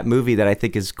about that movie that I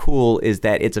think is cool, is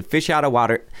that it's a fish out of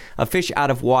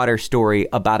water story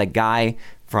about a guy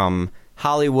from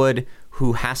Hollywood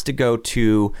who has to go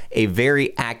to a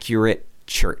very accurate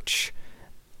church.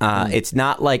 It's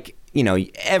not like,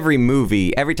 every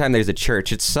movie, every time there's a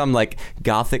church, it's some like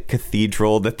Gothic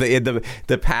cathedral that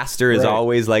the pastor is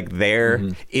always like there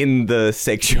in the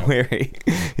sanctuary.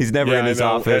 He's never in his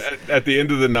office. At the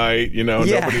end of the night,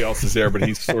 nobody else is there, but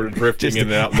he's sort of drifting in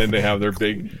and out, and then they have their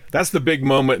that's the big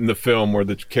moment in the film where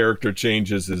the character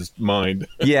changes his mind.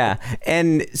 Yeah.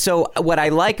 And so what I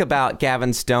like about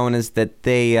Gavin Stone is that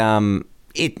they,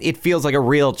 it feels like a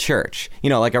real church,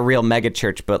 like a real mega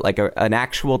church, but like an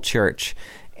actual church.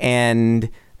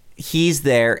 And he's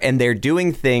there, and they're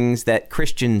doing things that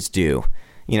Christians do.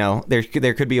 There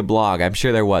could be a blog. I'm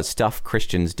sure there was stuff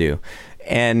Christians do,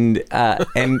 and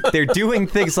they're doing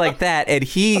things like that.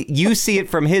 And you see it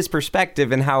from his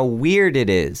perspective and how weird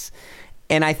it is.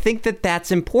 And I think that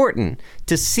that's important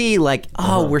to see. Like,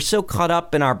 we're so caught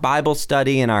up in our Bible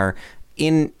study and our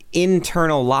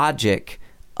internal logic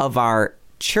of our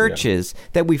churches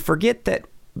that we forget that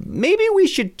maybe we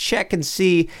should check and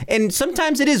see. And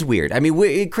sometimes it is weird. I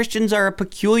mean, Christians are a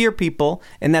peculiar people,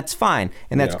 and that's fine.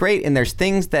 And that's great. And there's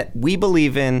things that we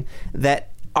believe in that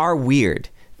are weird,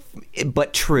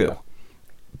 but true. Yeah.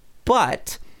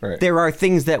 But there are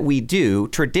things that we do,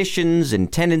 traditions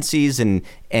and tendencies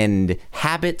and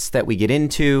habits that we get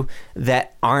into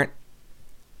that aren't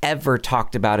ever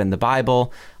talked about in the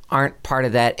Bible, aren't part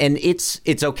of that. And it's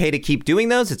okay to keep doing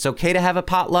those. It's okay to have a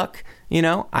potluck.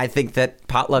 I think that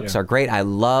potlucks are great. I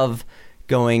love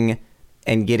going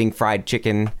and getting fried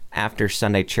chicken after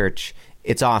Sunday church.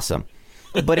 It's awesome.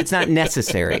 But it's not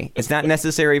necessary. It's not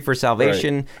necessary for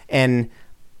salvation. Right. And,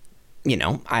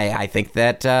 I think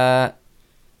that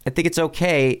I think it's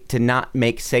okay to not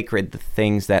make sacred the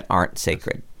things that aren't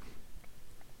sacred.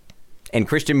 And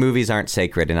Christian movies aren't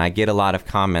sacred. And I get a lot of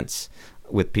comments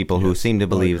with people who seem to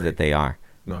believe that they are.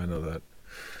 No, I know that.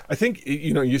 I think,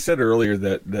 you said earlier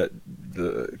that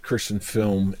the Christian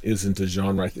film isn't a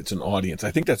genre, it's an audience.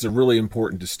 I think that's a really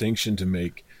important distinction to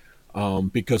make,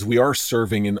 because we are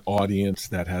serving an audience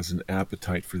that has an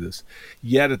appetite for this.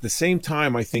 Yet at the same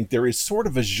time, I think there is sort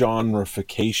of a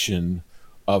genreification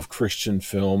of Christian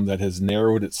film that has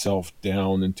narrowed itself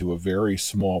down into a very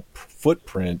small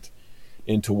footprint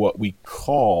into what we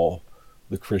call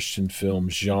the Christian film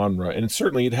genre. And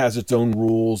certainly it has its own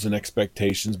rules and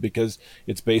expectations because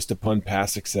it's based upon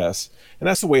past success. And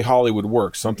that's the way Hollywood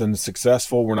works. Something that's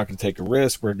successful, we're not going to take a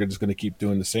risk. We're just going to keep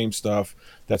doing the same stuff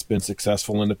that's been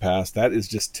successful in the past. That is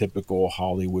just typical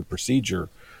Hollywood procedure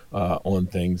on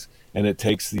things. And it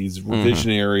takes these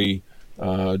revisionary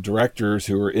directors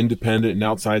who are independent and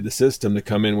outside the system to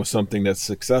come in with something that's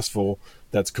successful,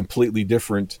 that's completely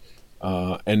different.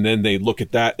 And then they look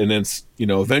at that, and then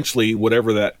eventually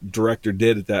whatever that director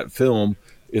did at that film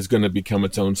is going to become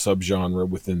its own subgenre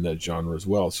within that genre as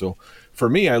well. So for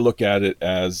me, I look at it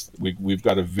as we've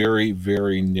got a very,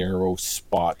 very narrow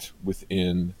spot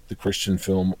within the Christian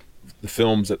film, the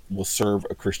films that will serve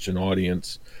a Christian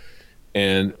audience,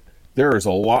 and there is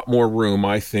a lot more room,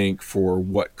 I think, for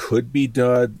what could be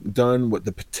done with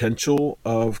the potential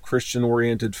of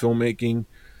Christian-oriented filmmaking.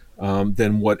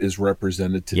 Than what is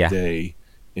represented today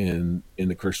in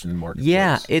the Christian marketplace.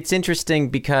 Yeah, it's interesting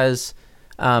because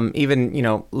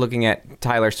even looking at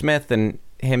Tyler Smith and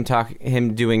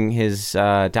him doing his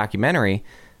documentary,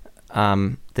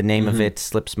 the name of it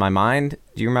slips my mind.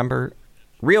 Do you remember?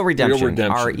 Real Redemption.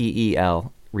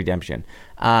 REEL Redemption.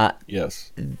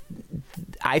 Yes.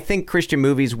 I think Christian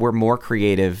movies were more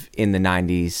creative in the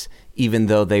 90s, even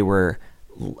though they were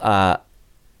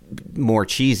more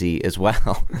cheesy as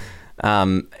well.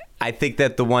 I think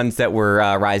that the ones that were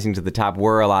rising to the top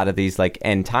were a lot of these like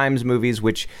end times movies,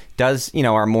 which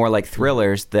are more like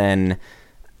thrillers than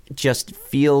just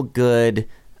feel good.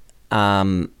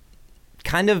 Kind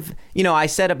of, I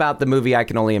said about the movie I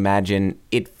Can Only Imagine,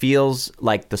 it feels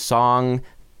like the song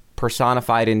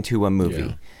personified into a movie.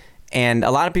 Yeah. And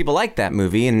a lot of people like that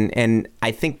movie. And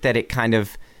I think that it kind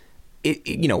of,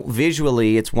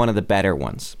 visually, it's one of the better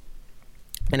ones.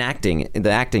 And the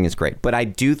acting is great. But I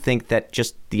do think that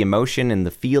just the emotion and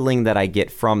the feeling that I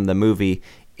get from the movie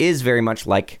is very much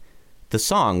like the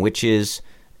song, which is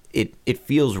it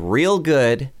feels real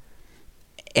good,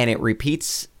 and it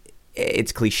repeats.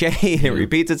 It's cliche. It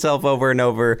repeats itself over and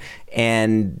over.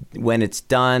 And when it's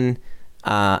done,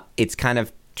 it's kind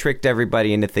of tricked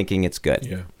everybody into thinking it's good.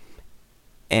 Yeah.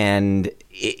 And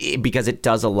because it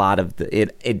does a lot of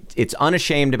it's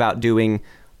unashamed about doing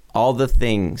all the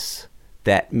things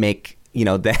that make,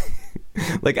 that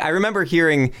like I remember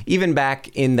hearing even back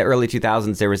in the early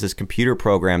 2000s, there was this computer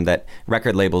program that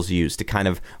record labels used to kind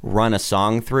of run a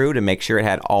song through to make sure it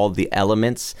had all the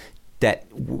elements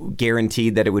that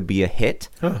guaranteed that it would be a hit.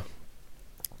 Huh.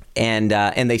 And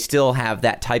they still have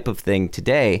that type of thing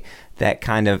today that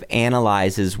kind of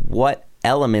analyzes what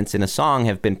elements in a song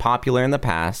have been popular in the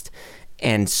past,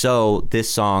 and so this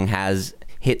song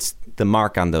hits the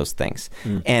mark on those things.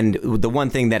 And the one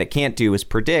thing that it can't do is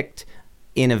predict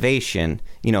innovation,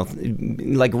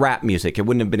 like rap music. It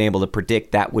wouldn't have been able to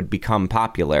predict that would become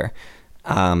popular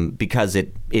because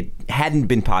it hadn't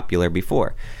been popular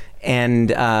before.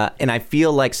 And I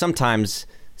feel like sometimes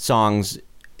songs,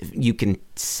 you can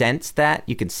sense that.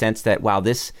 Wow,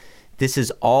 this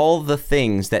is all the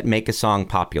things that make a song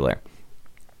popular.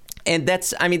 And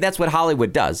that's what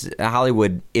Hollywood does.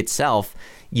 Hollywood itself,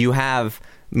 you have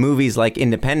movies like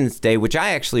Independence Day, which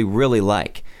I actually really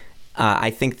like. I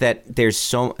think that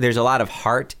there's a lot of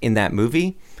heart in that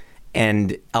movie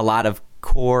and a lot of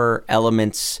core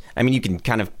elements. I mean, you can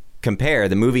kind of compare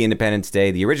the movie Independence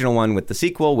Day, the original one, with the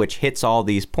sequel, which hits all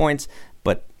these points,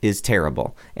 but is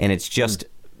terrible. And it's just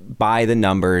by the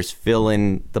numbers, fill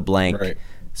in the blank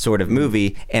sort of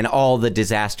movie, and all the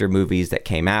disaster movies that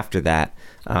came after that,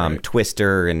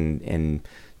 Twister and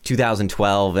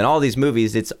 2012 and all these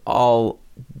movies, it's all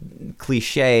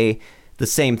cliche, the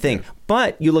same thing.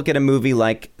 But you look at a movie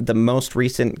like the most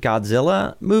recent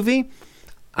Godzilla movie,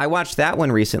 I watched that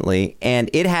one recently, and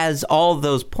it has all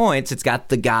those points. It's got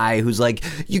the guy who's like,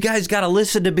 you guys got to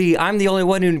listen to me. I'm the only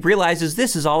one who realizes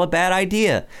this is all a bad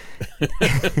idea.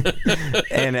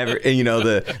 And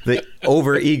the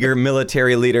overeager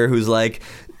military leader who's like,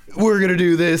 we're going to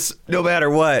do this no matter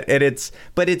what.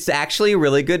 But it's actually a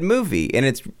really good movie, and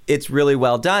it's really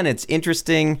well done. It's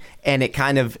interesting, and it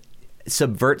kind of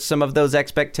subverts some of those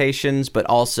expectations, but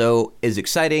also is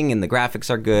exciting, and the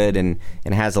graphics are good, and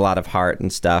has a lot of heart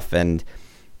and stuff. And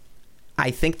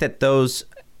I think that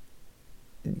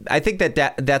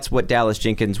that's what Dallas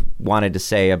Jenkins wanted to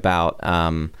say about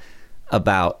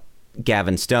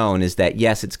Gavin Stone, is that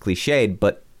yes, it's cliched,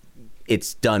 but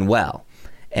it's done well.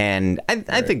 And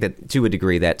I think that to a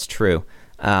degree that's true.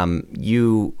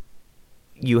 You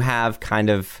have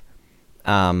kind of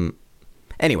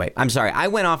anyway, I'm sorry. I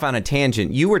went off on a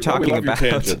tangent. You were talking about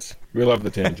tangents. We love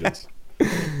the tangents.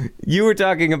 You were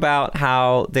talking about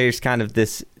how there's kind of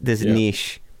this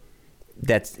niche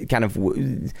that's kind of.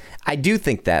 I do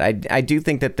think that. I do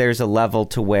think that there's a level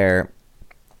to where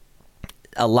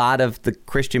a lot of the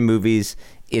Christian movies,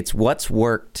 it's what's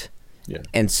worked. Yeah.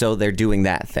 And so they're doing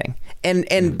that thing.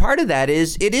 And part of that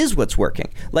is it is what's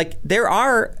working. Like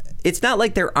it's not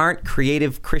like there aren't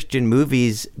creative Christian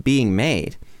movies being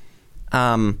made.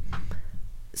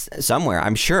 Somewhere,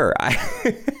 I'm sure.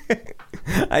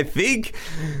 I think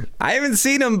I haven't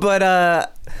seen them, but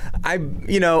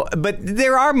but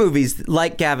there are movies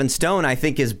like Gavin Stone, I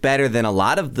think, is better than a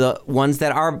lot of the ones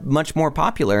that are much more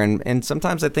popular. And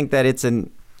sometimes I think that it's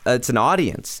an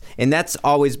audience. And that's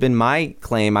always been my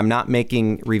claim. I'm not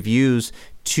making reviews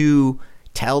to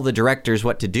tell the directors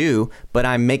what to do, but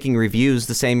I'm making reviews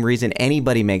the same reason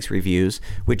anybody makes reviews,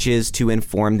 which is to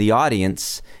inform the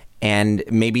audience and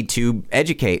maybe to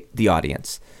educate the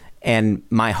audience. And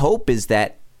my hope is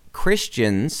that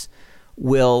Christians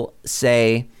will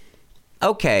say,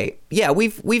 okay, yeah,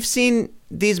 we've seen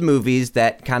these movies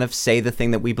that kind of say the thing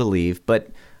that we believe,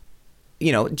 but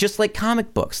just like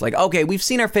comic books, like, okay, we've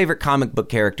seen our favorite comic book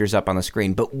characters up on the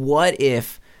screen, but what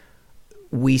if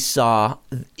we saw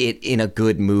it in a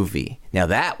good movie? Now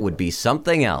that would be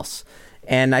something else.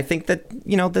 And I think that,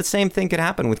 the same thing could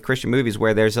happen with Christian movies,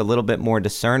 where there's a little bit more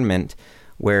discernment,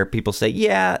 where people say,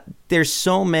 yeah, there's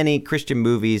so many Christian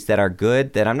movies that are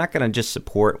good that I'm not going to just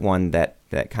support one that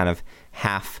kind of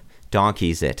half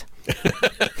donkeys it.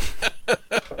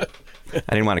 I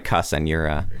didn't want to cuss on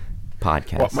your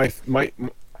podcast.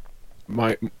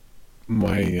 Well,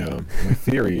 my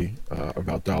theory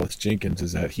about Dallas Jenkins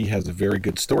is that he has a very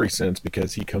good story sense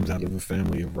because he comes out of a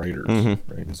family of writers.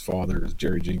 Mm-hmm. Right? His father is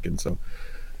Jerry Jenkins, so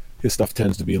his stuff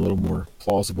tends to be a little more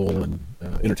plausible and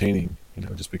entertaining,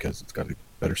 just because it's got a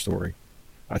better story.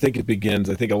 I think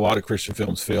a lot of Christian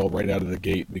films fail right out of the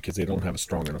gate because they don't have a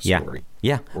strong enough story.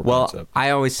 Yeah. Well, concept. I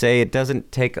always say it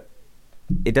doesn't take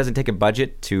a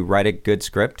budget to write a good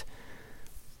script.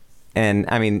 And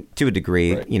I mean, to a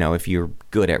degree, right. If you're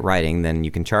good at writing, then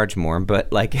you can charge more.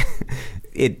 But like,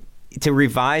 to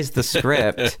revise the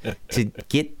script, to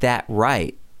get that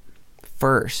right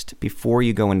first before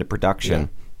you go into production,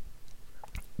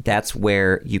 that's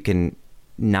where you can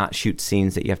not shoot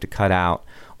scenes that you have to cut out,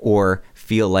 or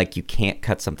feel like you can't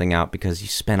cut something out because you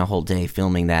spent a whole day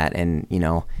filming that and,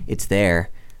 it's there.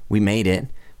 We made it.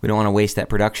 We don't want to waste that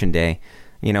production day.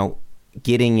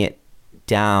 Getting it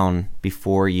down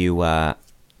before you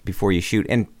shoot.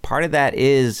 And part of that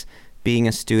is being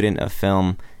a student of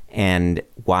film and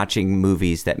watching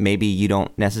movies that maybe you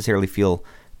don't necessarily feel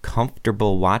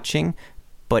comfortable watching,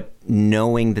 but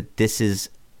knowing that this is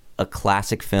a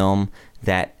classic film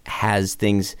that has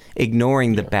things,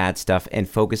 ignoring the bad stuff and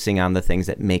focusing on the things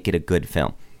that make it a good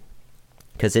film.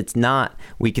 Because it's not,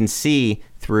 we can see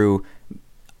through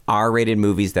R-rated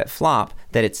movies that flop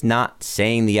that it's not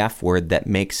saying the F word that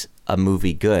makes a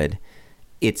movie good.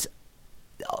 It's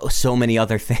so many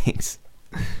other things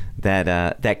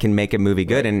that can make a movie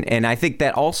good. And I think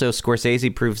that also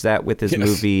Scorsese proves that with his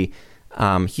movie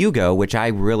Hugo, which I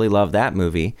really love that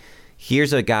movie.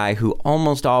 Here's a guy who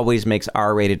almost always makes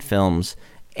R-rated films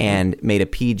and made a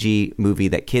PG movie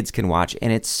that kids can watch,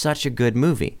 and it's such a good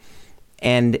movie.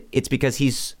 And it's because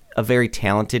he's a very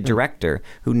talented director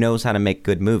who knows how to make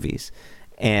good movies.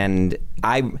 And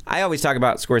I always talk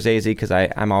about Scorsese because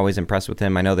I'm always impressed with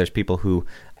him. I know there's people who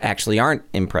actually aren't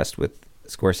impressed with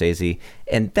Scorsese,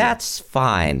 and that's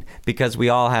fine because we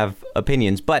all have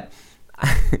opinions. But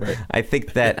I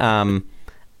think that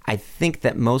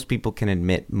most people can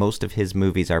admit most of his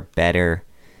movies are better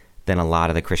than a lot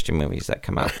of the Christian movies that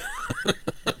come out.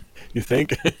 You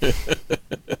think?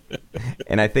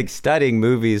 And I think studying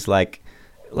movies like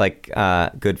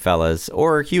Goodfellas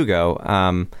or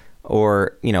Hugo,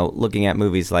 or looking at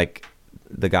movies like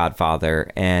The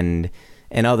Godfather and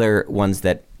other ones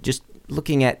that just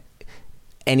looking at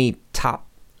any top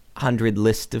 100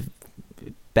 list of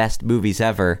best movies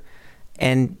ever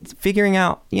and figuring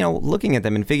out, looking at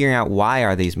them and figuring out why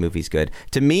are these movies good.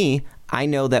 To me, I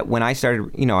know that when I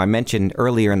started, I mentioned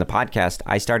earlier in the podcast,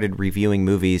 I started reviewing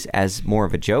movies as more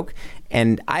of a joke.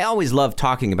 And I always love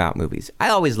talking about movies. I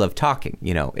always love talking,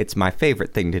 it's my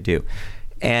favorite thing to do.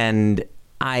 And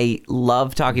I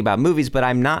love talking about movies, but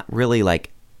I'm not really I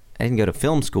didn't go to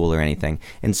film school or anything.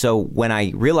 And so when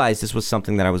I realized this was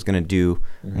something that I was going to do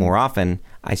more often,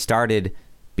 I started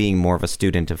being more of a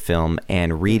student of film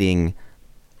and reading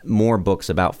more books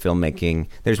about filmmaking.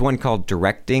 There's one called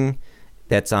Directing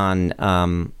that's on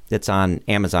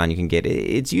Amazon. You can get it.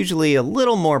 It's usually a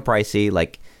little more pricey,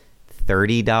 like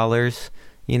 $30,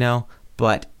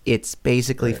 but it's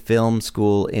basically film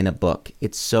school in a book.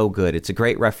 It's so good. It's a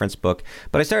great reference book.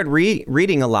 But I started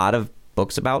reading a lot of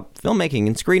books about filmmaking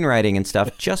and screenwriting and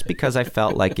stuff just because I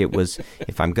felt like it was,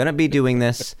 if I'm going to be doing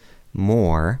this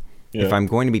more, if I'm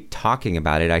going to be talking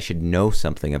about it, I should know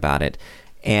something about it.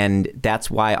 And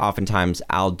that's why oftentimes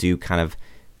I'll do kind of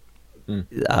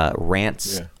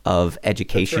rants of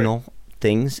educational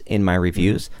things in my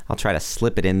reviews. I'll try to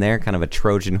slip it in there, kind of a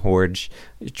Trojan horse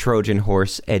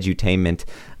edutainment,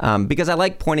 because I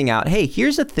like pointing out, hey,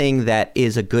 here's a thing that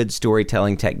is a good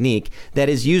storytelling technique that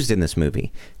is used in this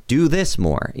movie. Do this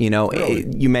more.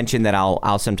 Really? You mentioned that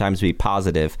I'll sometimes be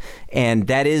positive, and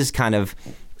that is kind of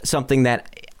something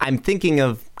that I'm thinking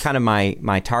of kind of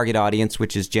my target audience,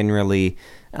 which is generally,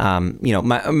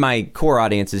 my core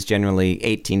audience is generally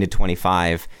 18 to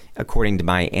 25, according to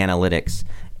my analytics.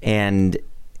 And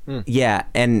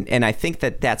and I think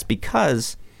that that's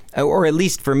because, or at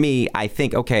least for me, I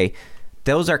think, okay,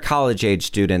 those are college age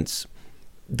students.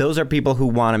 Those are people who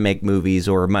want to make movies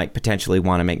or might potentially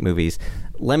want to make movies.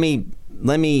 Let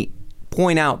me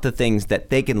point out the things that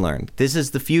they can learn. This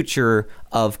is the future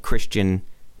of Christian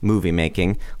movie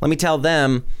making. Let me tell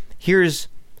them, here's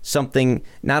something,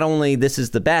 not only this is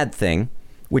the bad thing,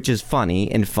 which is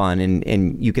funny and fun,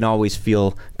 and you can always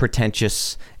feel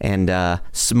pretentious and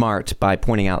smart by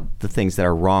pointing out the things that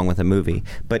are wrong with a movie.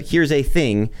 But here's a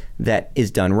thing that is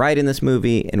done right in this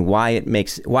movie and why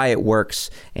it works,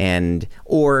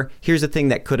 or here's a thing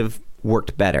that could have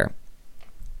worked better.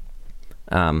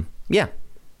 Cool.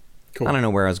 I don't know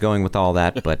where I was going with all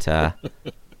that, but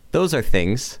those are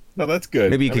things. No, that's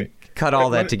good. Maybe you could cut all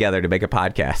that together to make a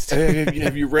podcast.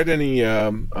 Have you read any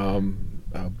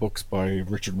books by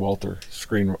Richard Walter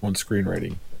on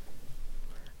screenwriting?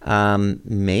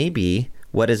 Maybe.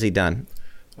 What has he done?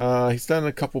 He's done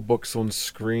a couple books on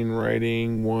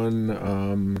screenwriting.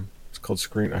 One, it's called it's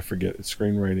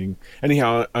screenwriting.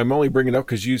 Anyhow, I'm only bringing it up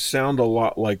because you sound a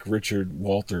lot like Richard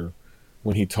Walter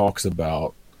when he talks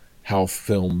about how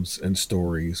films and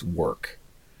stories work.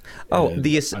 Oh, and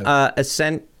the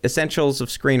Essentials of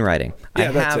Screenwriting. Yeah,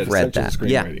 I have read that.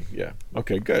 Yeah.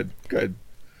 Okay, good.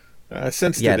 I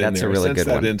sensed it in there. That's a really good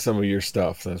one. I sensed that in some of your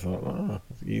stuff. So I thought,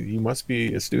 he must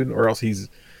be a student, or else he's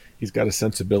got a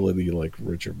sensibility like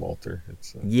Richard Walter.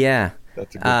 That's a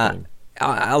good thing.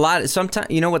 a lot. Sometimes,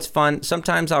 you know what's fun?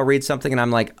 Sometimes I'll read something and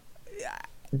I'm like,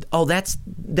 oh, that's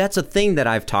a thing that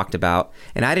I've talked about,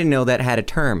 and I didn't know that had a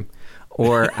term,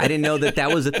 or I didn't know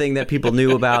that was a thing that people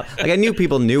knew about. Like, I knew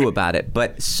people knew about it,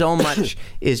 but so much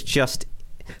is just.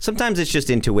 Sometimes it's just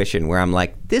intuition where I'm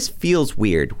like, this feels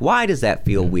weird. Why does that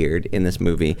feel weird in this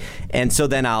movie? And so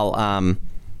then I'll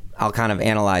kind of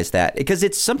analyze that,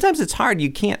 because sometimes it's hard.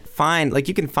 You can't find, like,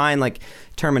 you can find like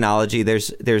terminology.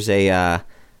 There's a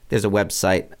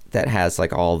website that has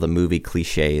like all the movie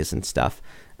cliches and stuff.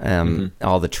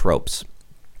 All the tropes,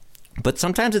 but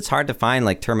sometimes it's hard to find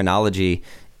like terminology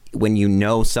when you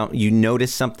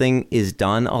notice something is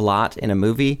done a lot in a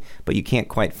movie, but you can't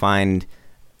quite find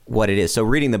what it is. So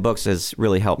reading the books has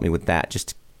really helped me with that, just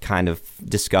to kind of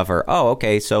discover, oh,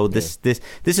 okay, so this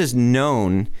is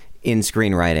known in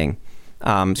screenwriting.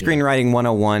 Screenwriting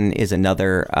 101 is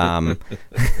another.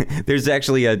 There's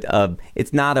actually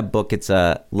it's not a book, it's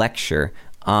a lecture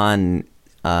on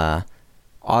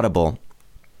Audible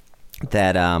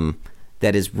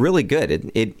that is really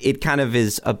good. It kind of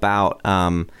is about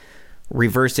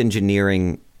reverse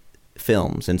engineering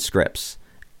films and scripts,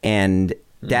 and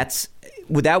that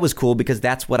was cool because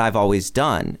that's what I've always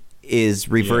done, is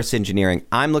reverse engineering.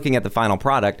 I'm looking at the final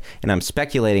product and I'm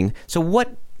speculating. So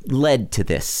what led to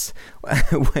this?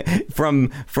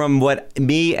 from what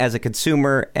me as a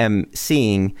consumer am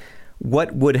seeing,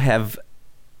 what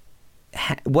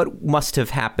must have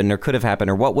happened or could have happened,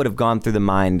 or what would have gone through the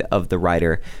mind of the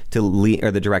writer to lead,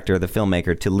 or the director or the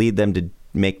filmmaker to lead them to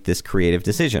make this creative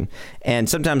decision. And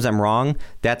sometimes I'm wrong.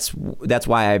 That's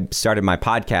why I started my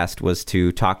podcast, was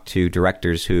to talk to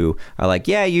directors who are like,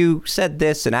 yeah, you said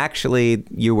this and actually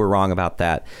you were wrong about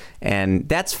that. And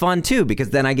that's fun too,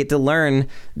 because then I get to learn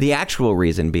the actual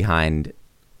reason behind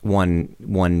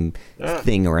one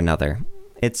thing or another.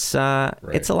 It's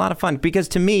it's a lot of fun, because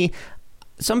to me,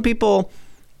 some people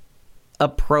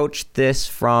approach this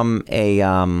from a,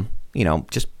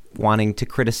 just wanting to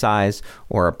criticize,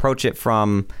 or approach it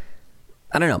from,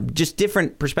 I don't know, just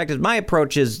different perspectives. My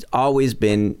approach has always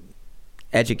been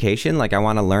education. Like, I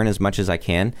want to learn as much as I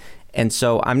can. And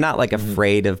so I'm not like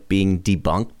afraid of being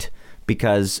debunked,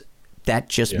 because that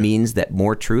just means that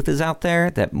more truth is out there,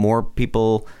 that more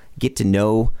people get to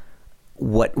know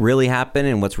what really happened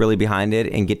and what's really behind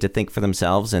it, and get to think for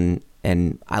themselves. And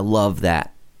I love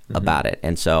that about it.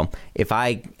 And so if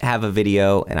I have a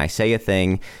video and I say a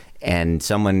thing and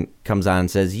someone comes on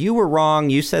and says, you were wrong,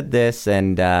 you said this,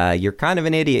 and you're kind of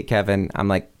an idiot, Kevin, I'm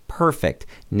like, perfect.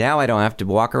 Now I don't have to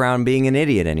walk around being an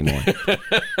idiot anymore.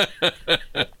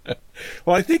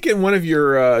 Well, I think in one of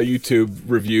your YouTube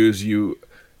reviews, you,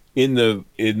 in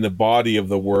the body of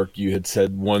the work, you had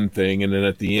said one thing, and then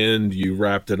at the end you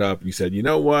wrapped it up. You said, you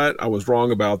know what, I was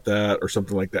wrong about that, or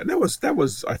something like that. And that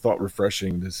was I thought,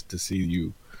 refreshing to see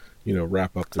you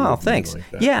wrap up the review. Thanks.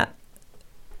 Like that. Yeah.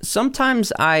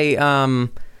 Sometimes a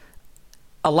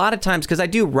lot of times, because I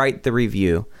do write the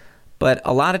review, but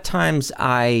a lot of times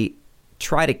I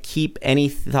try to keep any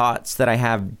thoughts that I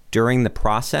have during the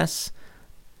process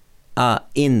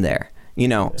in there,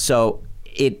 so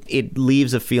it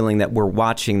leaves a feeling that we're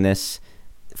watching this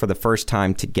for the first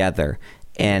time together.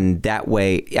 And that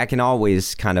way I can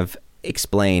always kind of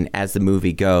explain as the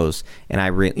movie goes. And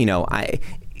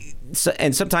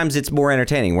and sometimes it's more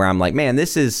entertaining, where I'm like, man,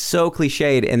 this is so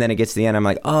cliched, and then it gets to the end, I'm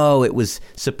like, oh, it was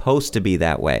supposed to be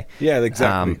that way. Yeah,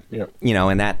 exactly.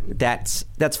 And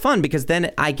that's fun, because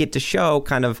then I get to show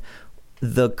kind of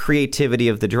the creativity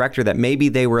of the director, that maybe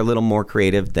they were a little more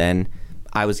creative than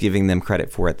I was giving them credit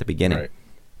for at the beginning. Right.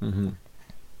 Mm-hmm.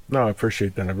 No, I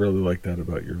appreciate that. I really like that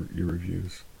about your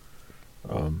reviews.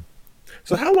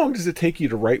 So how long does it take you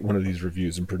to write one of these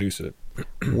reviews and produce it?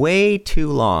 Way too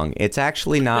long. It's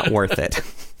actually not worth it.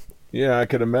 Yeah, I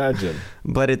could imagine.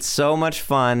 But it's so much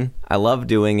fun. I love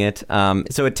doing it.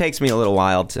 So it takes me a little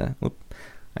while to...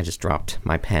 I just dropped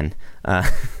my pen.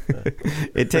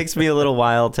 It takes me a little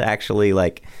while to actually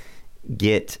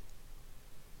get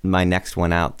my next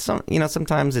one out.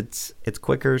 Sometimes it's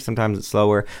quicker, sometimes it's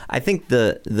slower. I think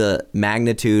the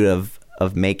magnitude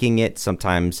of making it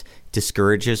sometimes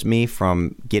discourages me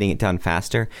from getting it done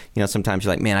faster. Sometimes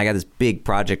you're like, man, I got this big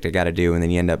project I got to do, and then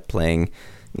you end up playing,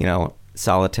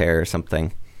 solitaire or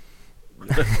something.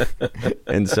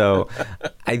 And so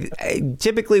I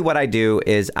typically what I do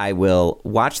is I will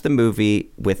watch the movie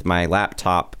with my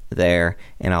laptop there,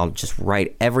 and I'll just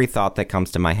write every thought that comes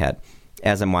to my head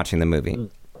as I'm watching the movie.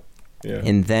 Yeah.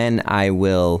 And then I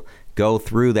will go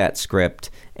through that script,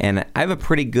 and I have a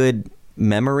pretty good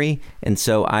memory, and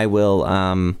so I will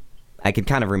I can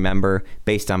kind of remember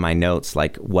based on my notes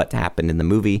like what happened in the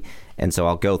movie, and so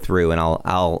I'll go through and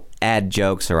I'll add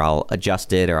jokes, or I'll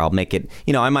adjust it, or I'll make it.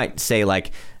 I might say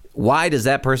like, why does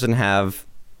that person have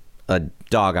a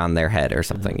dog on their head or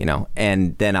something?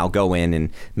 And then I'll go in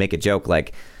and make a joke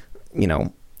like,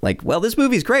 well, this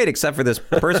movie's great except for this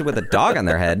person with a dog on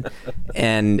their head,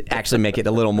 and actually make it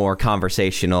a little more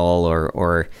conversational,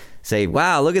 or say,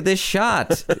 wow, look at this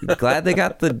shot. Glad they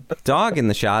got the dog in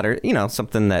the shot, or,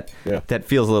 something that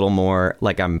feels a little more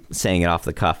like I'm saying it off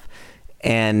the cuff.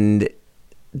 And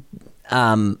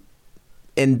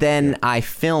then I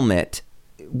film it.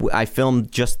 I film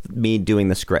just me doing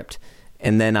the script.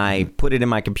 And then I put it in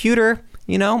my computer,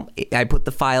 I put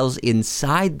the files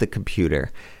inside the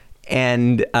computer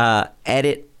and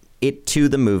edit it to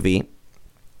the movie.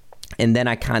 And then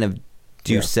I kind of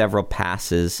do several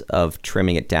passes of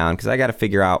trimming it down, because I got to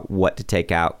figure out what to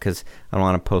take out, because I don't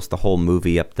want to post the whole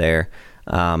movie up there.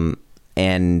 And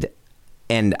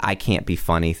I can't be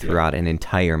funny throughout an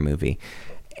entire movie.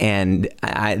 And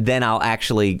then I'll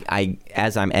actually,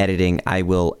 as I'm editing, I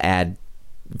will add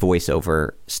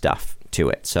voiceover stuff to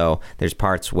it. So there's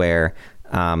parts where,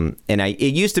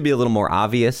 it used to be a little more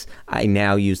obvious. I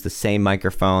now use the same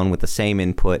microphone with the same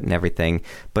input and everything,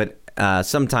 but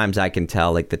sometimes I can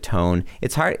tell like the tone.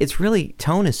 It's hard.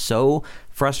 Tone is so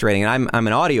frustrating. And I'm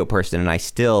an audio person, and I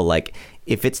still like,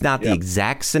 if it's not the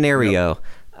exact scenario.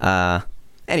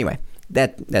 Anyway,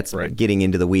 that's right. Getting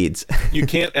into the weeds. You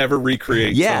can't ever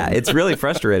recreate. It's really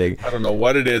frustrating. I don't know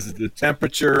what it is. It's the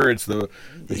temperature. It's the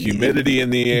humidity in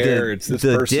the air. It's this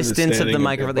the person distance of the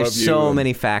microphone. There's so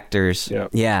many factors.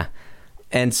 Yeah.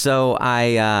 And so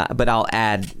but I'll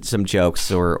add some jokes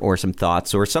or some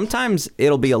thoughts, or sometimes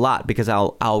it'll be a lot, because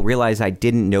I'll realize I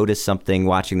didn't notice something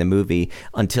watching the movie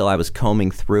until I was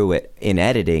combing through it in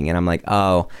editing, and I'm like,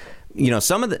 oh,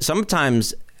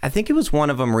 sometimes I think it was one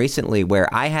of them recently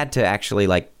where I had to actually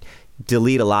like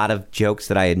delete a lot of jokes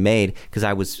that I had made, because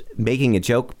I was making a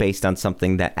joke based on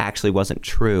something that actually wasn't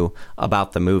true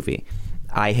about the movie.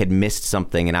 I had missed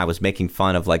something, and I was making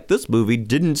fun of like, this movie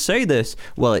didn't say this.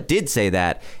 Well, it did say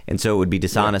that. And so it would be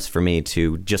dishonest for me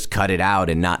to just cut it out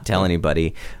and not tell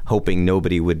anybody, hoping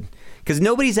nobody would, because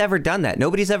nobody's ever done that.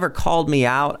 Nobody's ever called me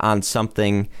out on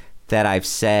something that I've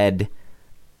said,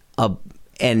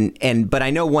 but I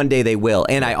know one day they will.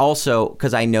 And I also,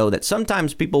 because I know that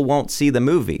sometimes people won't see the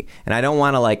movie, and I don't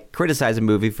want to like criticize a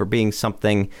movie for being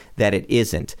something that it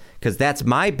isn't, because that's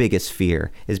my biggest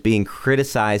fear, is being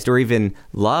criticized or even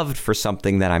loved for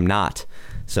something that I'm not.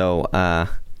 So I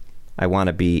want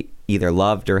to be either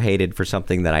loved or hated for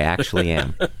something that I actually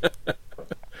am.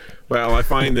 Well, I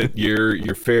find that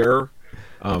you're fair.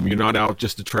 You're not out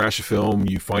just to trash a film.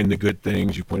 You find the good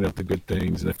things. You point out the good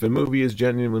things. And if the movie is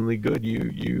genuinely good,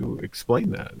 you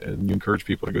explain that, and you encourage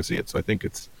people to go see it. So I think I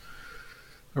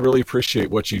really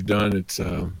appreciate what you've done. It's,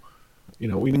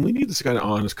 we need this kind of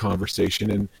honest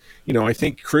conversation. And, I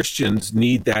think Christians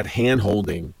need that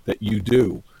hand-holding that you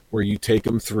do, where you take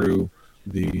them through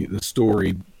the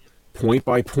story point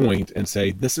by point and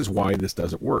say, this is why this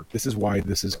doesn't work. This is why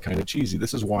this is kind of cheesy.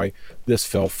 This is why this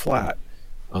fell flat.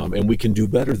 And we can do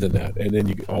better than that. And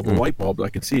then all the light bulbs I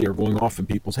can see are going off in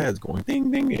people's heads, going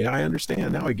ding, ding. Yeah, I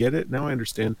understand. Now I get it. Now I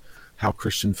understand how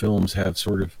Christian films have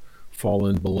sort of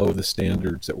fallen below the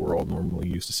standards that we're all normally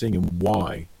used to seeing, and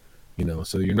why.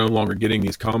 So you're no longer getting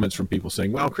these comments from people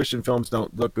saying, well, Christian films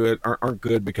don't look good, aren't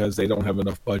good because they don't have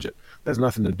enough budget. That has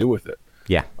nothing to do with it.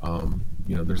 Yeah.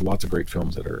 There's lots of great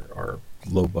films that are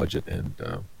low budget and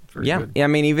very good. Yeah, I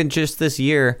mean, even just this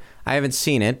year, I haven't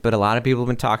seen it, but a lot of people have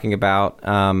been talking about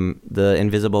The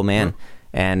Invisible Man,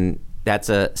 and that's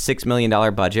a $6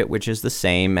 million budget, which is the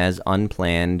same as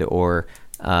Unplanned or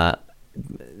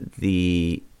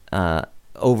The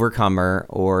Overcomer,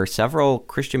 or several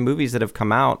Christian movies that have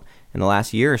come out in the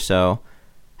last year or so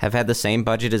have had the same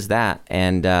budget as that.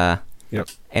 And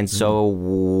and so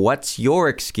what's your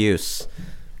excuse,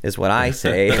 is what I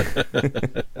say.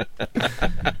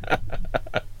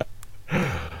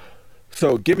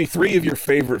 So give me 3 of your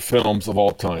favorite films of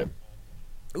all time.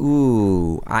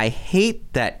 Ooh, I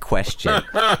hate that question.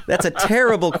 That's a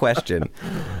terrible question.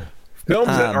 Films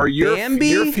that are your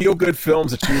feel-good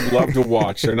films that you love to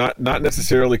watch. They're not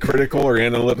necessarily critical or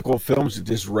analytical films that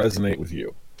just resonate with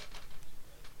you.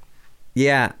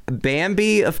 Yeah,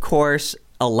 Bambi, of course,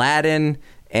 Aladdin,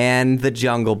 and The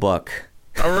Jungle Book.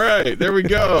 All right, there we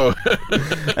go.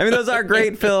 I mean, those are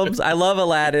great films. I love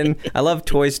Aladdin. I love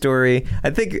Toy Story. I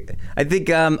think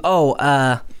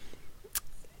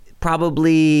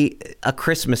probably A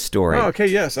Christmas Story. Oh, okay,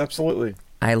 yes, absolutely.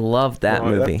 I love that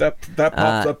movie. That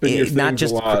pops up in your things not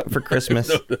just a lot. For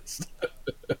Christmas.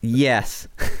 Yes.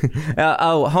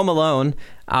 Home Alone.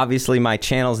 Obviously, my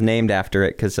channel's named after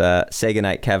it because "Say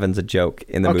Goodnight, Kevin's" a joke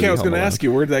in the movie. Okay, I was going to Alone. ask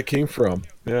you where that came from.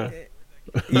 Yeah.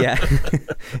 Yeah.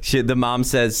 The mom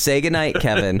says, "Say goodnight,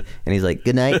 Kevin," and he's like,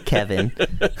 "Goodnight, Kevin."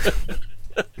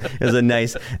 It was a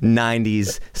nice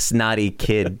 90s snotty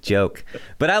kid joke.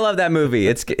 But I love that movie.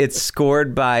 It's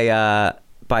scored by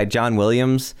John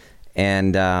Williams,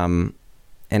 and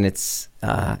it's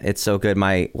so good.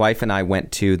 My wife and I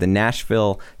went to the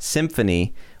Nashville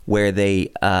Symphony, where they'll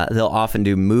often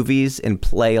do movies and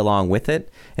play along with it.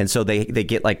 And so they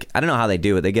get, like, I don't know how they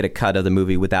do it. They get a cut of the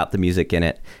movie without the music in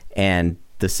it, and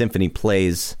the symphony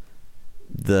plays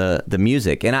the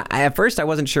music. And at first I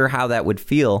wasn't sure how that would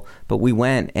feel, but we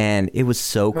went and it was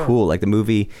so cool. Like, the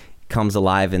movie comes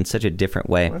alive in such a different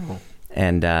way. Wow.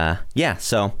 And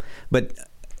but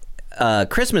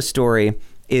Christmas Story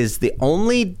is the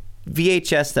only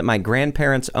VHS that my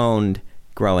grandparents owned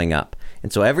growing up.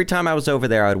 And so every time I was over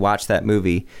there, I would watch that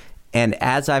movie. And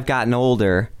as I've gotten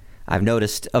older, I've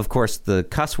noticed, of course, the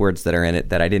cuss words that are in it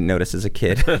that I didn't notice as a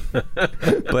kid.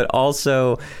 But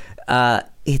also,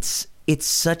 it's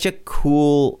such a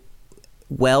cool,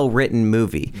 well-written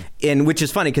movie, and which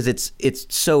is funny because it's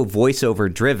so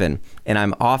voiceover driven, and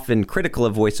I'm often critical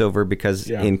of voiceover because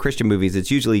in Christian movies it's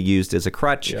usually used as a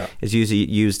crutch. It's usually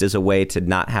used as a way to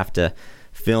not have to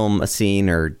film a scene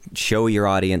or show your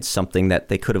audience something that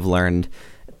they could have learned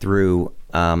through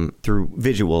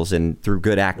visuals and through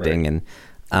good acting. Right.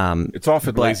 And it's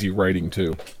often lazy writing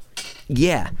too.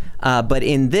 Yeah, but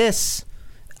in this,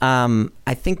 I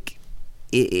think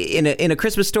in a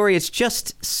Christmas Story, it's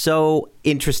just so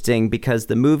interesting because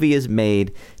the movie is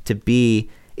made to be.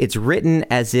 It's written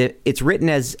as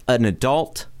an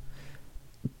adult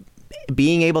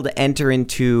being able to enter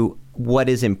into what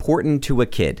is important to a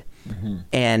kid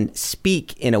and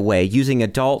speak in a way using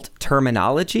adult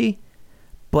terminology,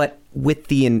 but with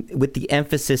the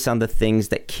emphasis on the things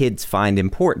that kids find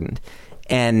important.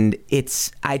 And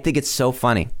I think it's so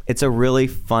funny. It's a really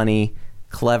funny,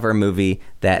 clever movie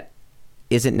that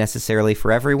isn't necessarily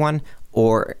for everyone,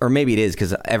 or maybe it is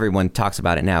because everyone talks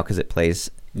about it now because it plays.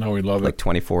 No, we love like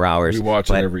 24 hours. We watch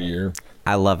it every year.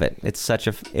 I love it. It's such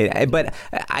but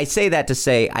I say that to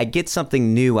say I get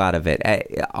something new out of it.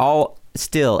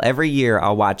 Still, every year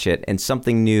I'll watch it and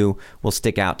something new will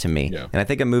stick out to me. Yeah. And I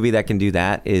think a movie that can do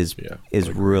that is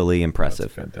really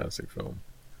impressive. That's a fantastic film.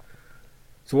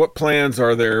 So what plans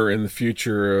are there in the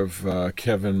future of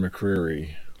Kevin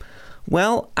McCreary?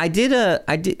 Well, I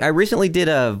recently did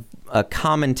a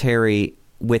commentary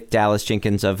with Dallas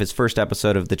Jenkins of his first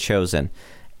episode of The Chosen.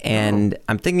 And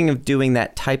I'm thinking of doing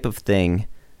that type of thing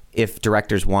if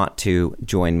directors want to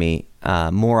join me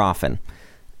more often.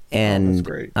 And that's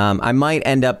great. I might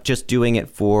end up just doing it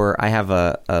I have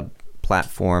a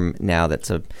platform now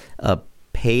that's a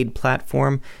paid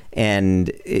platform,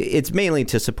 and it's mainly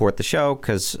to support the show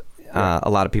because a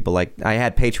lot of people I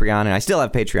had Patreon, and I still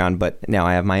have Patreon, but now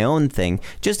I have my own thing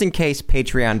just in case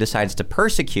Patreon decides to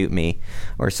persecute me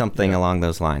or something along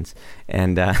those lines.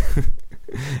 And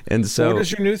and so, what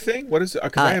is your new thing? What is it?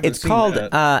 It's called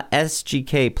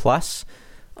SGK Plus.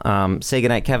 Say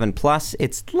Goodnight, Kevin Plus.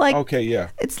 It's like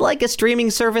it's like a streaming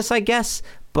service, I guess,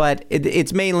 but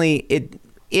it's mainly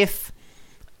if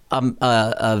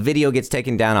a video gets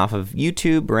taken down off of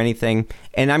YouTube or anything,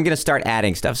 and I'm going to start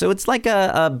adding stuff. So it's like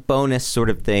a bonus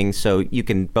sort of thing, so you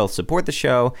can both support the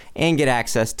show and get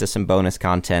access to some bonus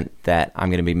content that I'm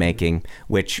going to be making,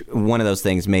 which one of those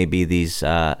things may be these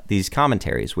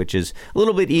commentaries, which is a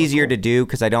little bit easier to do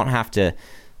because I don't have to.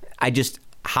 I just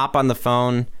hop on the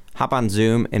phone, hop on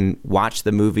Zoom, and watch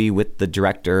the movie with the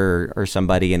director or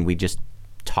somebody, and we just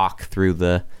talk through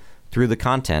the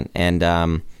content.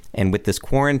 And with this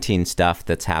quarantine stuff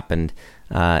that's happened,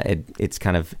 it's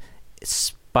kind of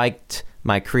spiked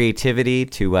my creativity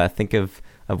to think of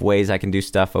ways I can do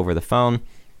stuff over the phone.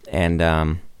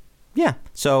 And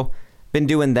so been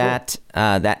doing that.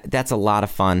 Cool. That's a lot of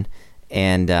fun.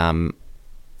 And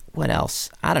what else?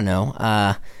 I don't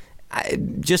know.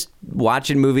 Just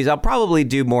watching movies. I'll probably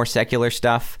do more secular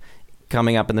stuff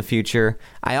coming up in the future.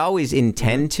 I always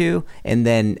intend to, and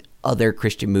then other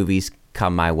Christian movies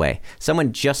come my way.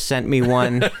 Someone just sent me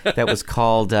one that was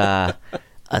called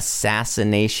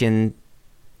Assassination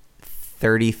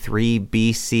 33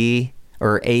 BC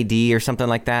or AD or something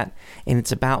like that, and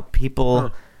it's about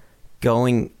people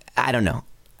going, I don't know.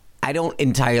 I don't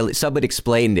entirely, somebody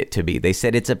explained it to me. They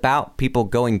said it's about people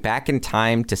going back in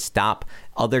time to stop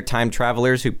other time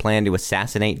travelers who plan to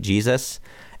assassinate Jesus.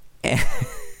 And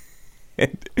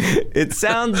It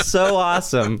sounds so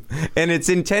awesome, and it's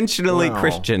intentionally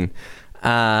Christian.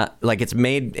 Like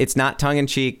it's not tongue in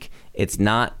cheek. It's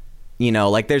not,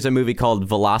 like there's a movie called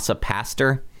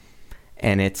Velocipaster,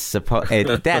 and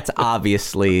that's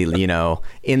obviously,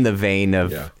 in the vein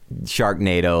of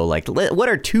Sharknado. Like, what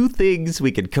are two things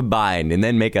we could combine and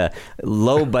then make a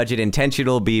low budget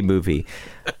intentional B movie?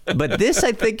 But this,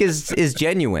 I think, is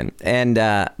genuine, and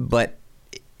but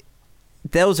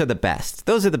those are the best.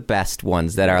 Those are the best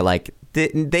ones that are like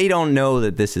they don't know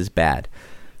that this is bad.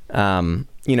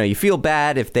 You feel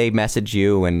bad if they message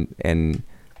you and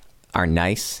are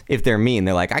nice. If they're mean,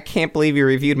 they're like, I can't believe you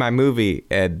reviewed my movie.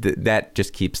 And that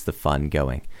just keeps the fun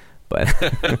going. But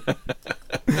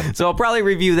so I'll probably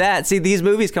review that. See, these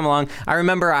movies come along. I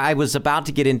remember I was about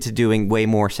to get into doing way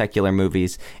more secular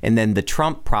movies, and then the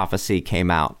Trump prophecy came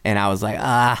out, and I was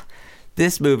like,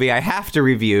 this movie I have to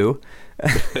review.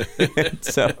 And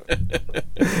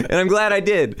I'm glad I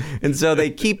did. And so they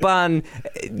keep on,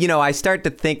 I start to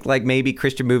think like maybe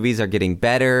Christian movies are getting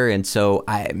better, and so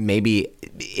maybe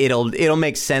it'll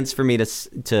make sense for me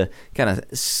to kind of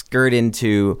skirt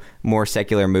into more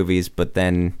secular movies, but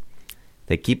then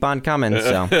they keep on coming.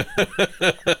 So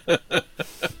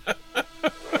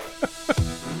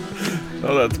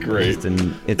oh, that's great.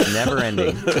 It's never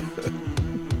ending.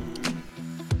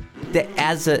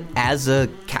 As a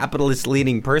capitalist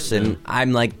leaning person,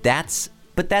 I'm like, that's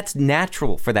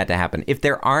natural for that to happen. If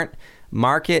there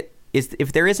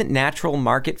isn't natural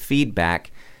market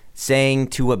feedback saying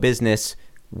to a business,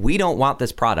 we don't want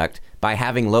this product, by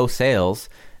having low sales,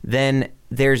 then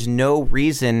there's no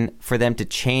reason for them to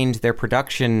change their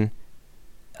production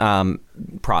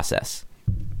process.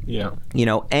 Yeah.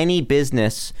 Any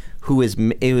business who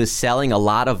is selling a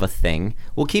lot of a thing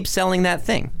will keep selling that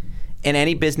thing. And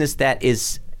any business that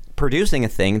is producing a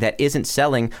thing that isn't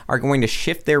selling are going to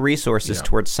shift their resources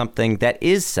towards something that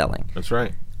is selling. That's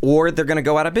right. Or they're going to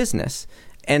go out of business.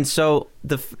 And so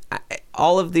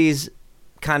all of these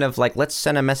kind of like, let's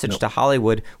send a message to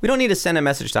Hollywood. We don't need to send a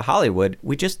message to Hollywood.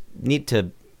 We just need to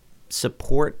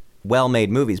support well-made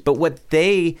movies. But what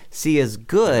they see as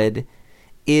good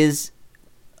is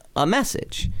a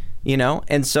message,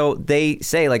 And so they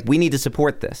say, like, we need to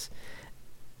support this.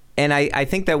 And I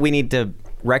think that we need to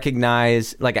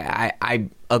recognize, like, I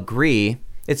agree.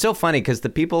 It's so funny because the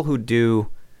people who do,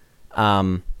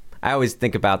 I always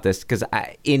think about this because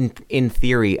in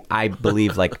theory, I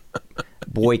believe like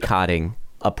boycotting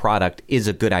a product is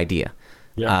a good idea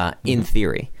in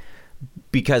theory.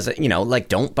 Because, like,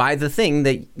 don't buy the thing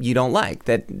that you don't like,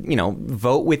 that,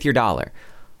 vote with your dollar.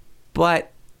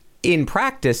 But in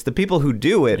practice, the people who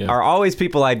do it are always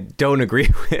people I don't agree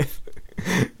with.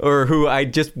 Or who I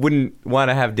just wouldn't want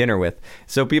to have dinner with.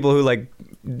 So people who like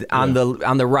on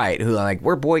the right who are like,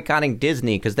 we're boycotting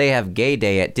Disney because they have Gay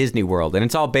Day at Disney World, and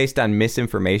it's all based on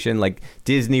misinformation. Like,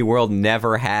 Disney World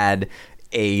never had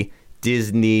a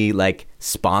Disney like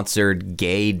sponsored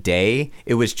gay day.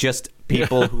 It was just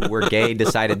people who were gay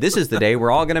decided this is the day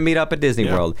we're all going to meet up at Disney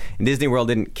World, and Disney World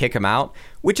didn't kick them out,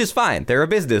 which is fine. They're a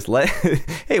business.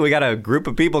 Hey, we got a group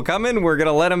of people coming. We're going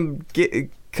to let them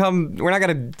come. We're not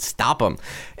going to stop them.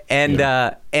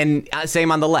 And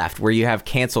same on the left, where you have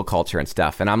cancel culture and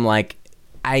stuff. And I'm like,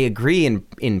 I agree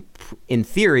in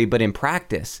theory, but in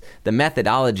practice, the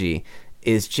methodology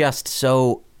is just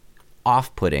so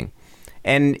off-putting.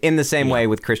 And in the same way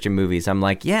with Christian movies, I'm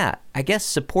like, I guess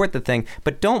support the thing,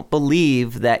 but don't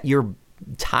believe that you're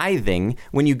tithing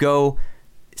when you go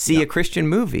see a Christian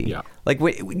movie. Yeah. Like,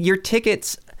 your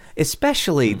tickets,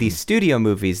 especially these studio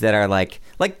movies that are like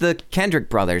the Kendrick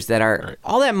brothers, that are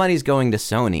all that money's going to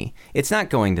Sony. It's not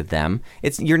going to them.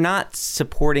 You're not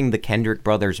supporting the Kendrick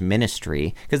brothers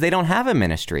ministry because they don't have a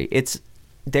ministry.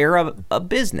 They're a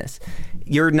business.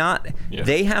 You're not. Yeah.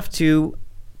 They have to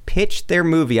pitch their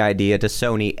movie idea to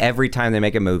Sony every time they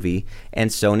make a movie, and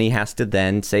Sony has to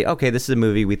then say, okay, this is a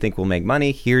movie we think will make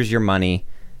money. Here's your money.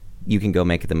 You can go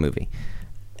make the movie.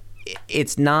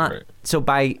 It's not so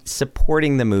by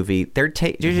supporting the movie, they're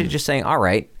just saying, all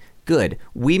right, good.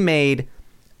 We made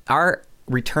our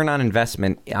return on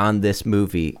investment on this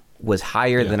movie was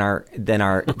higher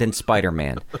than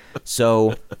Spider-Man.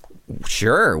 So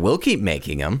sure, we'll keep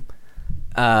making them.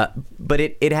 But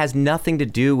it has nothing to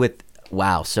do with,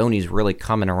 wow, Sony's really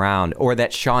coming around, or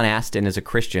that Sean Astin is a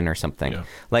Christian or something. Yeah.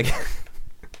 Like,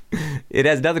 it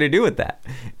has nothing to do with that.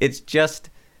 It's just,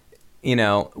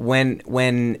 when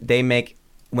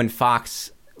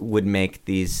Fox would make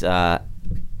these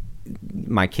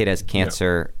My Kid Has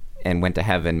Cancer and Went to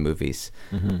Heaven movies,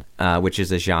 which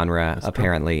is a genre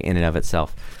apparently in and of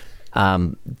itself.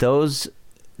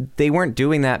 they weren't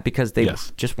doing that because they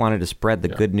Yes. just wanted to spread the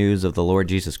good news of the Lord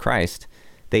Jesus Christ.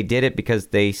 They did it because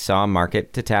they saw a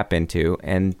market to tap into,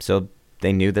 and so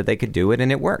they knew that they could do it,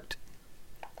 and it worked.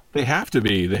 They have to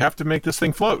be. They have to make this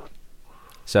thing float.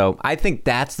 So I think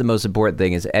that's the most important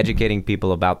thing, is educating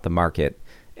people about the market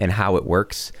and how it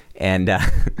works, and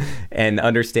and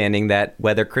understanding that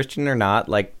whether Christian or not,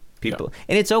 like people,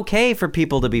 and it's okay for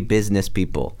people to be business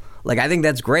people. Like, I think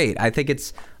that's great. I think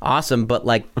it's awesome. But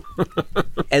like,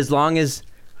 as long as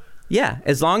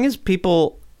audiences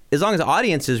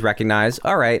recognize,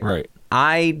 all right,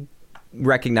 I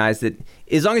recognize that,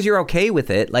 as long as you're okay with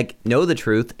it, like, know the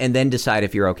truth and then decide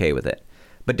if you're okay with it.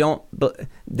 But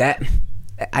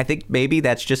I think maybe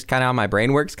that's just kind of how my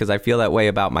brain works, because I feel that way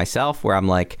about myself, where I'm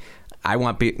like, I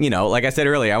want like I said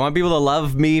earlier, I want people to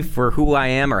love me for who I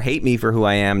am or hate me for who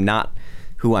I am, not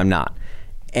who I'm not.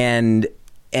 And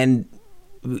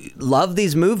love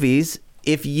these movies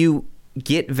if you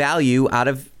get value out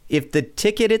of, if the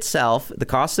ticket itself, the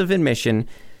cost of admission,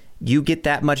 you get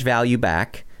that much value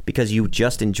back because you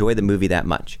just enjoy the movie that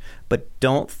much. But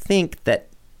don't think that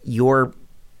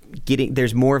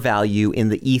there's more value in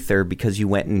the ether because you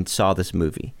went and saw this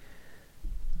movie.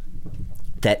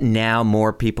 That now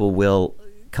more people will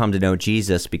come to know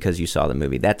Jesus because you saw the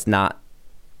movie. That's not,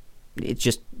 it's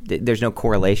just, there's no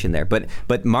correlation there. But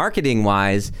marketing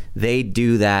wise, they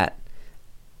do that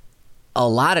a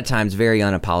lot of times very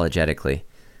unapologetically.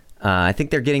 I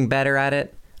think they're getting better at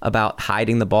it, about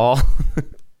hiding the ball.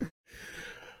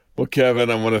 Well, Kevin,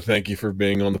 I want to thank you for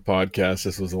being on the podcast.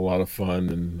 This was a lot of fun,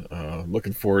 and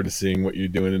looking forward to seeing what you're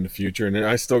doing in the future. And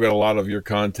I still got a lot of your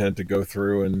content to go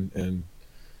through and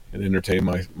entertain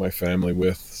my family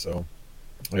with. So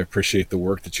I appreciate the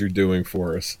work that you're doing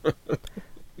for us.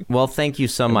 Well, thank you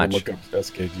so much. Look up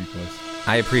SKG Plus.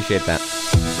 I appreciate that.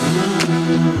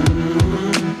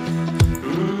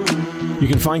 You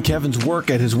can find Kevin's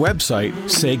work at his website,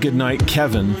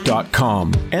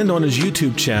 saygoodnightkevin.com, and on his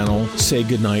YouTube channel, Say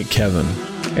Goodnight Kevin.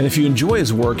 And if you enjoy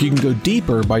his work, you can go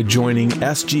deeper by joining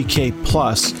SGK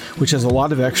Plus, which has a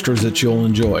lot of extras that you'll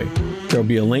enjoy. There'll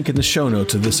be a link in the show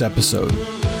notes of this episode.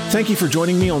 Thank you for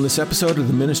joining me on this episode of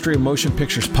the Ministry of Motion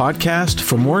Pictures podcast.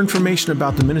 For more information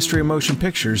about the Ministry of Motion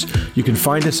Pictures, you can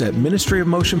find us at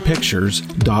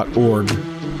ministryofmotionpictures.org.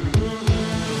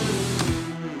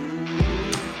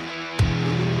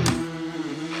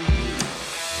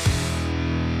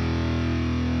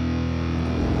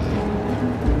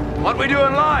 What we do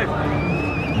in life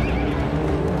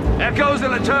echoes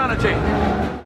in eternity.